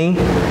encourage me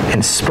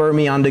and spur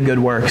me on to good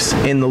works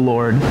in the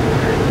Lord,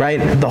 right?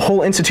 The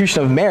whole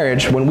institution of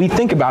marriage, when we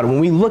think about it, when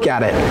we look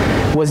at it,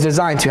 was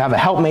designed to have a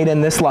helpmate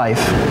in this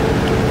life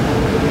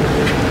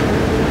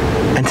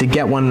and to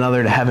get one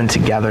another to heaven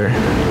together.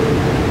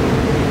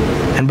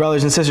 And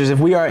brothers and sisters, if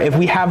we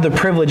have the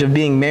privilege of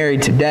being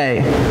married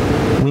today,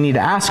 we need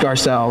to ask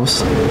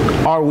ourselves,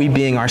 are we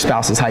being our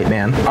spouse's hype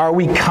man? Are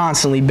we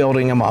constantly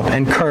building them up,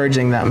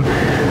 encouraging them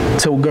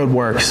to good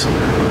works?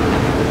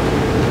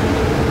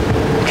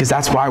 Because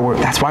that's why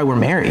we're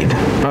married.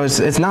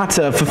 It's not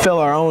to fulfill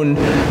our own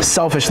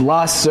selfish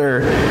lusts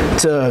or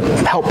to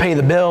help pay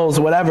the bills,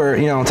 whatever,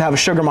 to have a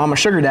sugar mama,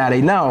 sugar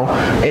daddy. No,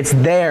 it's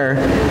there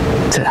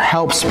to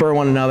help spur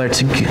one another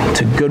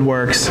to good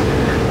works,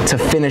 to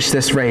finish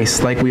this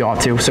race like we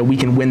ought to, so we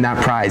can win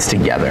that prize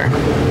together.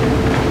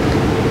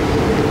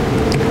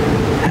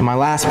 And my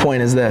last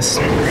point is this: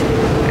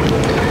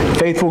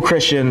 faithful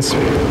Christians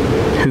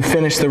who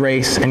finish the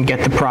race and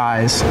get the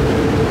prize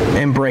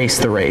embrace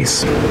the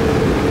race.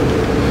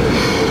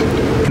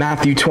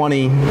 Matthew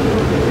 20,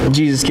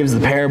 Jesus gives the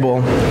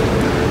parable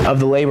of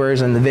the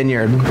laborers in the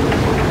vineyard.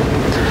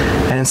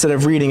 And instead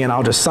of reading it,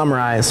 I'll just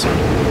summarize.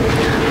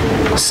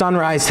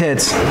 Sunrise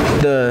hits,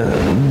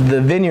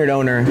 the vineyard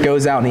owner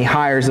goes out and he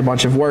hires a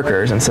bunch of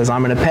workers and says,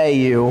 I'm going to pay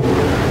you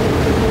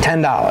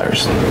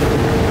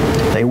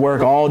 $10. They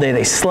work all day,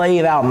 they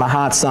slave out in the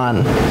hot sun,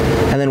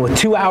 and then with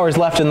 2 hours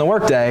left in the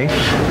workday,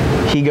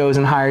 he goes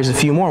and hires a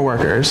few more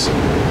workers,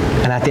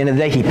 and at the end of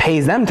the day, he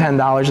pays them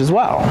 $10 as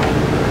well,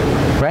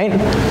 right?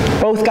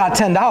 Both got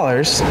 $10,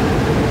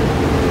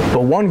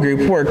 but one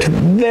group worked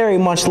very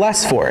much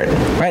less for it,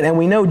 right? And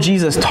we know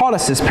Jesus taught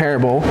us this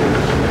parable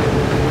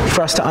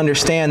for us to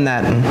understand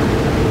that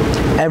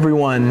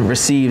everyone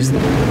receives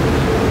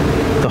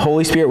the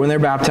Holy Spirit when they're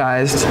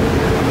baptized,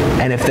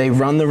 and if they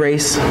run the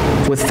race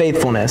with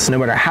faithfulness, no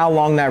matter how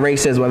long that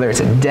race is, whether it's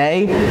a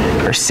day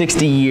or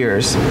 60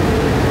 years,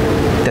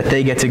 that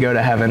they get to go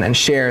to heaven and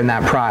share in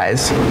that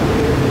prize.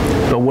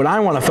 But what I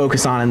want to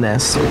focus on in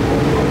this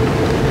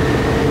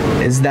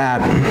is that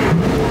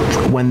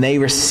when they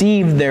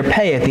received their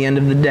pay at the end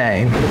of the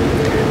day,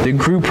 the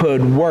group who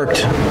had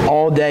worked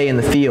all day in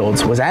the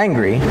fields was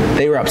angry.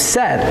 They were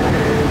upset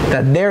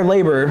that their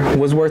labor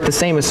was worth the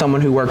same as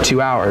someone who worked 2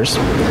 hours.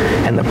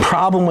 And the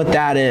problem with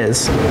that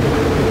is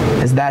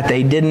that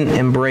they didn't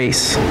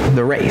embrace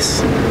the race.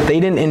 They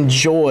didn't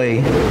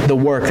enjoy the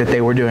work that they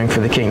were doing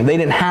for the King. They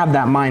didn't have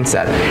that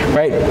mindset,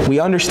 right?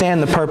 We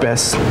understand the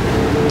purpose.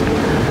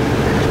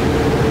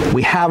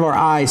 We have our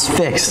eyes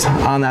fixed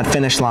on that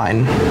finish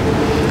line.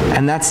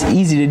 And that's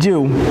easy to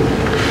do,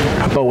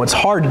 but what's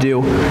hard to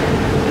do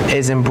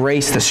is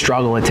embrace the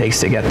struggle it takes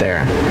to get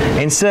there.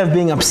 Instead of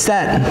being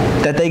upset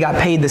that they got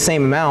paid the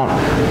same amount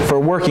for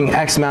working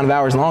X amount of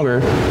hours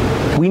longer,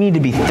 we need to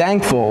be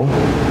thankful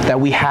that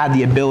we had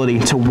the ability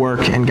to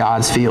work in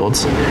God's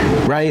fields,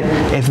 right?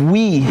 If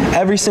we,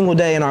 every single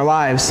day in our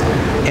lives,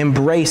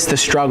 embrace the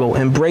struggle,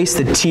 embrace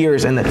the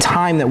tears and the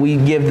time that we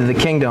give to the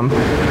kingdom,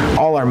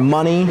 all our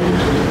money,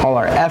 all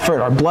our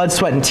effort, our blood,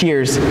 sweat, and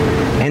tears,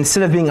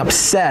 instead of being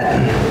upset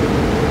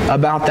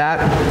about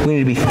that, we need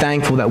to be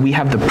thankful that we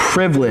have the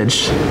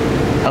privilege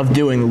of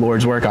doing the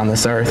Lord's work on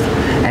this earth.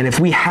 And if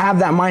we have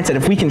that mindset,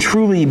 if we can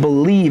truly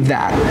believe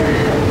that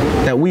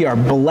we are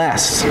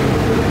blessed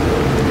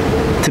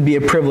to be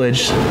a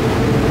privilege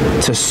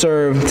to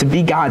serve, to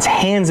be God's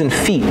hands and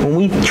feet, when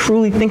we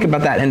truly think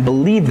about that and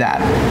believe that,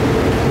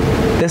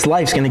 this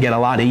life's going to get a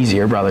lot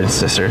easier, brothers and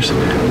sisters.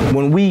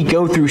 When we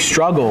go through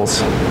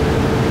struggles,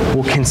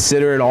 will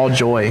consider it all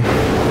joy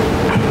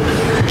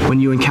when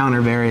you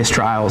encounter various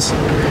trials,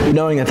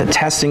 knowing that the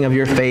testing of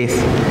your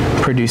faith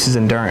produces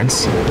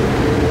endurance.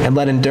 And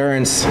let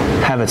endurance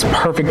have its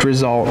perfect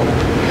result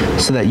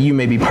so that you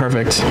may be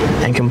perfect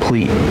and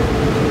complete,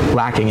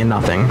 lacking in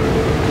nothing.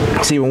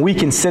 See, when we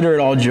consider it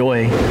all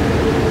joy,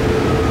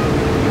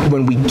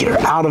 when we get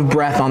out of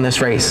breath on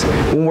this race,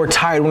 when we're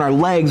tired, when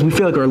we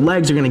feel like our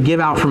legs are going to give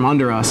out from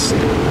under us,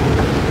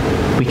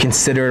 we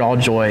consider it all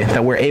joy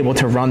that we're able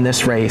to run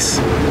this race.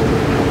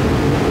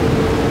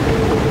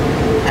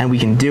 And we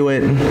can do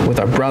it with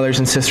our brothers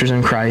and sisters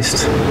in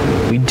Christ.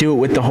 We do it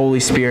with the Holy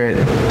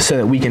Spirit so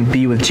that we can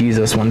be with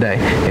Jesus one day.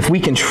 If we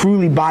can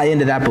truly buy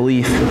into that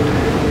belief,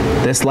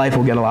 this life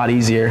will get a lot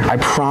easier. I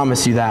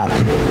promise you that.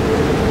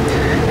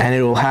 And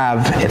it will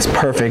have its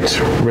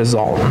perfect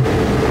result.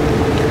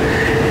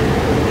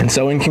 And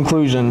so in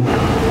conclusion,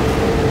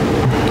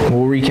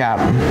 we'll recap.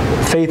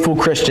 Faithful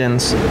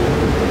Christians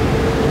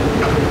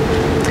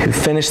who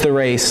finish the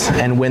race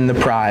and win the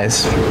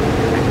prize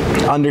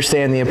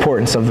understand the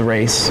importance of the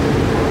race.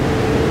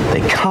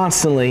 They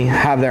constantly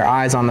have their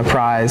eyes on the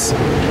prize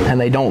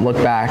and they don't look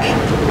back.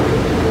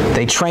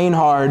 They train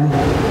hard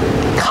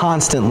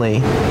constantly.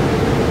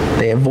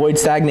 They avoid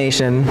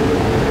stagnation.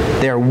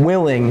 They're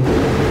willing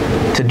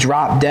to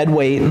drop dead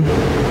weight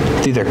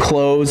through their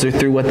clothes or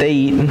through what they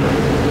eat.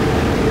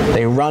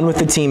 They run with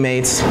the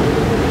teammates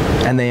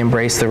and they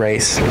embrace the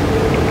race.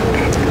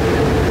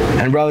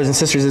 And brothers and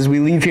sisters, as we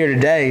leave here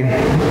today,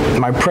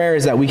 my prayer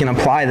is that we can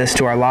apply this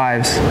to our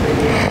lives.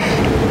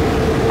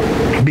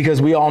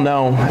 Because we all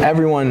know,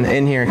 everyone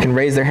in here can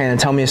raise their hand and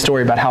tell me a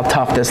story about how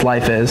tough this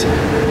life is,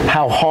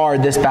 how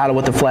hard this battle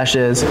with the flesh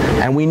is,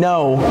 and we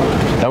know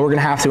that we're going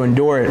to have to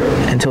endure it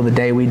until the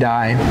day we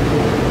die.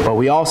 But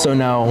we also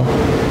know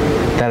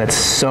that it's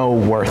so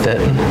worth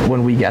it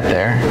when we get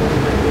there.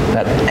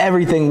 That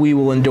everything we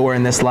will endure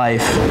in this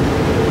life,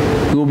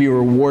 we will be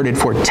rewarded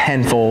for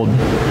tenfold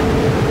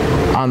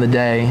on the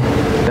day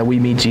that we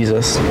meet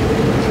Jesus.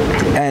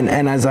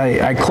 And as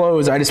I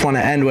close, I just want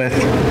to end with,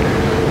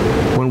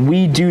 when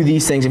we do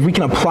these things, if we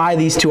can apply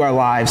these to our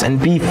lives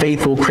and be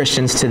faithful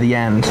Christians to the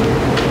end,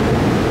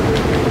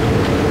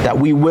 that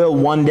we will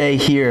one day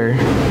hear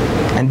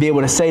and be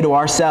able to say to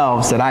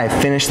ourselves that I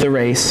have finished the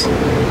race,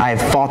 I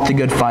have fought the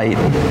good fight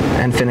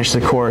and finished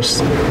the course.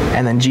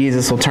 And then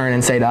Jesus will turn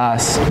and say to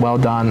us, well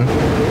done,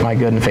 my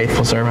good and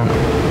faithful servant.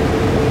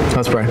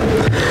 Let's pray.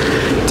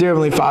 Dear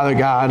Heavenly Father,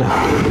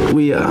 God,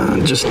 we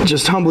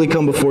just humbly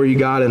come before you,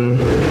 God,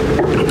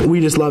 and we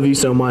just love you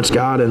so much,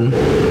 God. And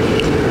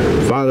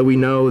Father, we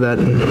know that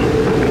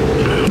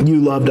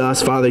you loved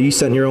us. Father, you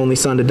sent your only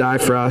Son to die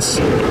for us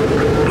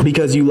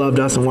because you loved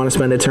us and want to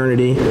spend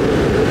eternity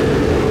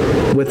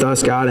with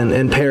us, God,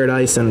 in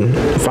paradise. And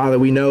Father,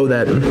 we know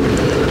that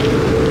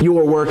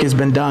your work has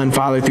been done,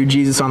 Father, through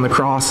Jesus on the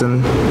cross,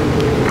 and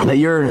that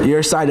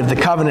your side of the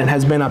covenant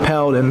has been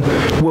upheld and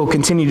will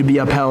continue to be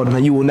upheld, and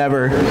that you will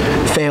never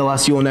fail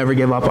us, you will never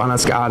give up on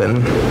us, God.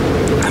 And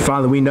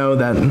Father, we know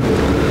that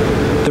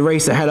the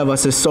race ahead of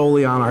us is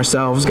solely on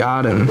ourselves,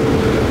 God. And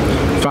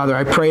Father,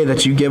 I pray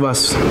that you give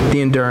us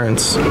the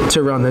endurance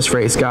to run this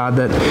race, God,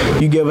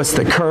 that you give us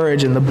the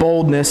courage and the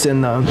boldness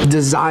and the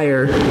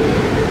desire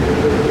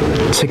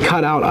to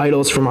cut out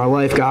idols from our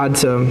life, God,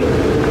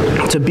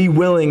 to be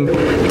willing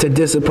to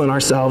discipline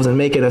ourselves and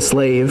make it a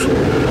slave,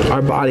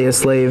 our body a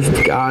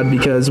slave, God,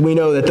 because we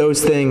know that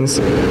those things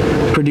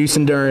produce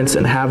endurance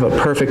and have a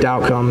perfect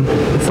outcome,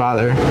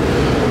 Father.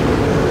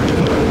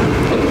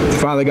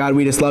 Father God,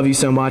 we just love you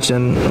so much,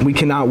 and we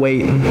cannot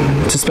wait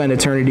to spend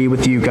eternity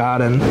with you,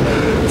 God. And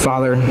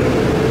Father,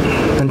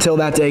 until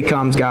that day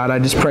comes, God, I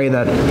just pray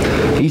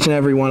that each and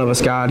every one of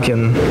us, God,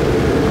 can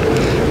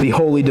be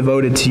wholly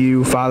devoted to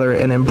you, Father,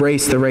 and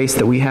embrace the race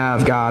that we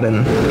have, God,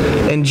 and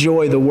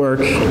enjoy the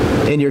work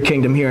in your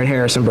kingdom here in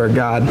Harrisonburg,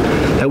 God,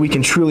 that we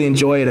can truly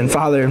enjoy it. And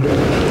Father,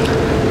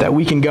 that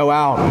we can go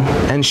out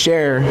and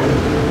share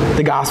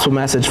the gospel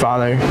message,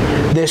 Father.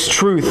 This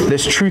truth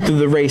of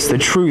the race, the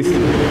truth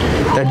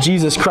that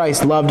Jesus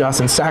Christ loved us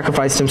and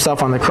sacrificed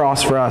himself on the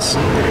cross for us,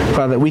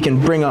 Father, that we can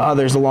bring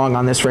others along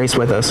on this race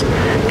with us.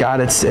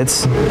 God,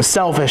 it's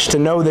selfish to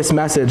know this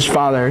message,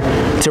 Father,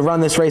 to run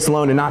this race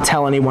alone and not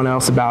tell anyone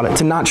else about it,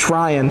 to not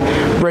try and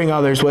bring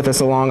others with us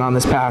along on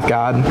this path,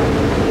 God.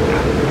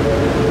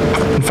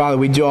 And Father,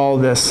 we do all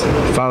of this,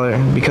 Father,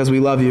 because we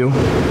love you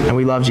and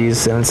we love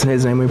Jesus, and it's in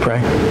his name we pray.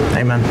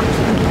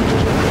 Amen.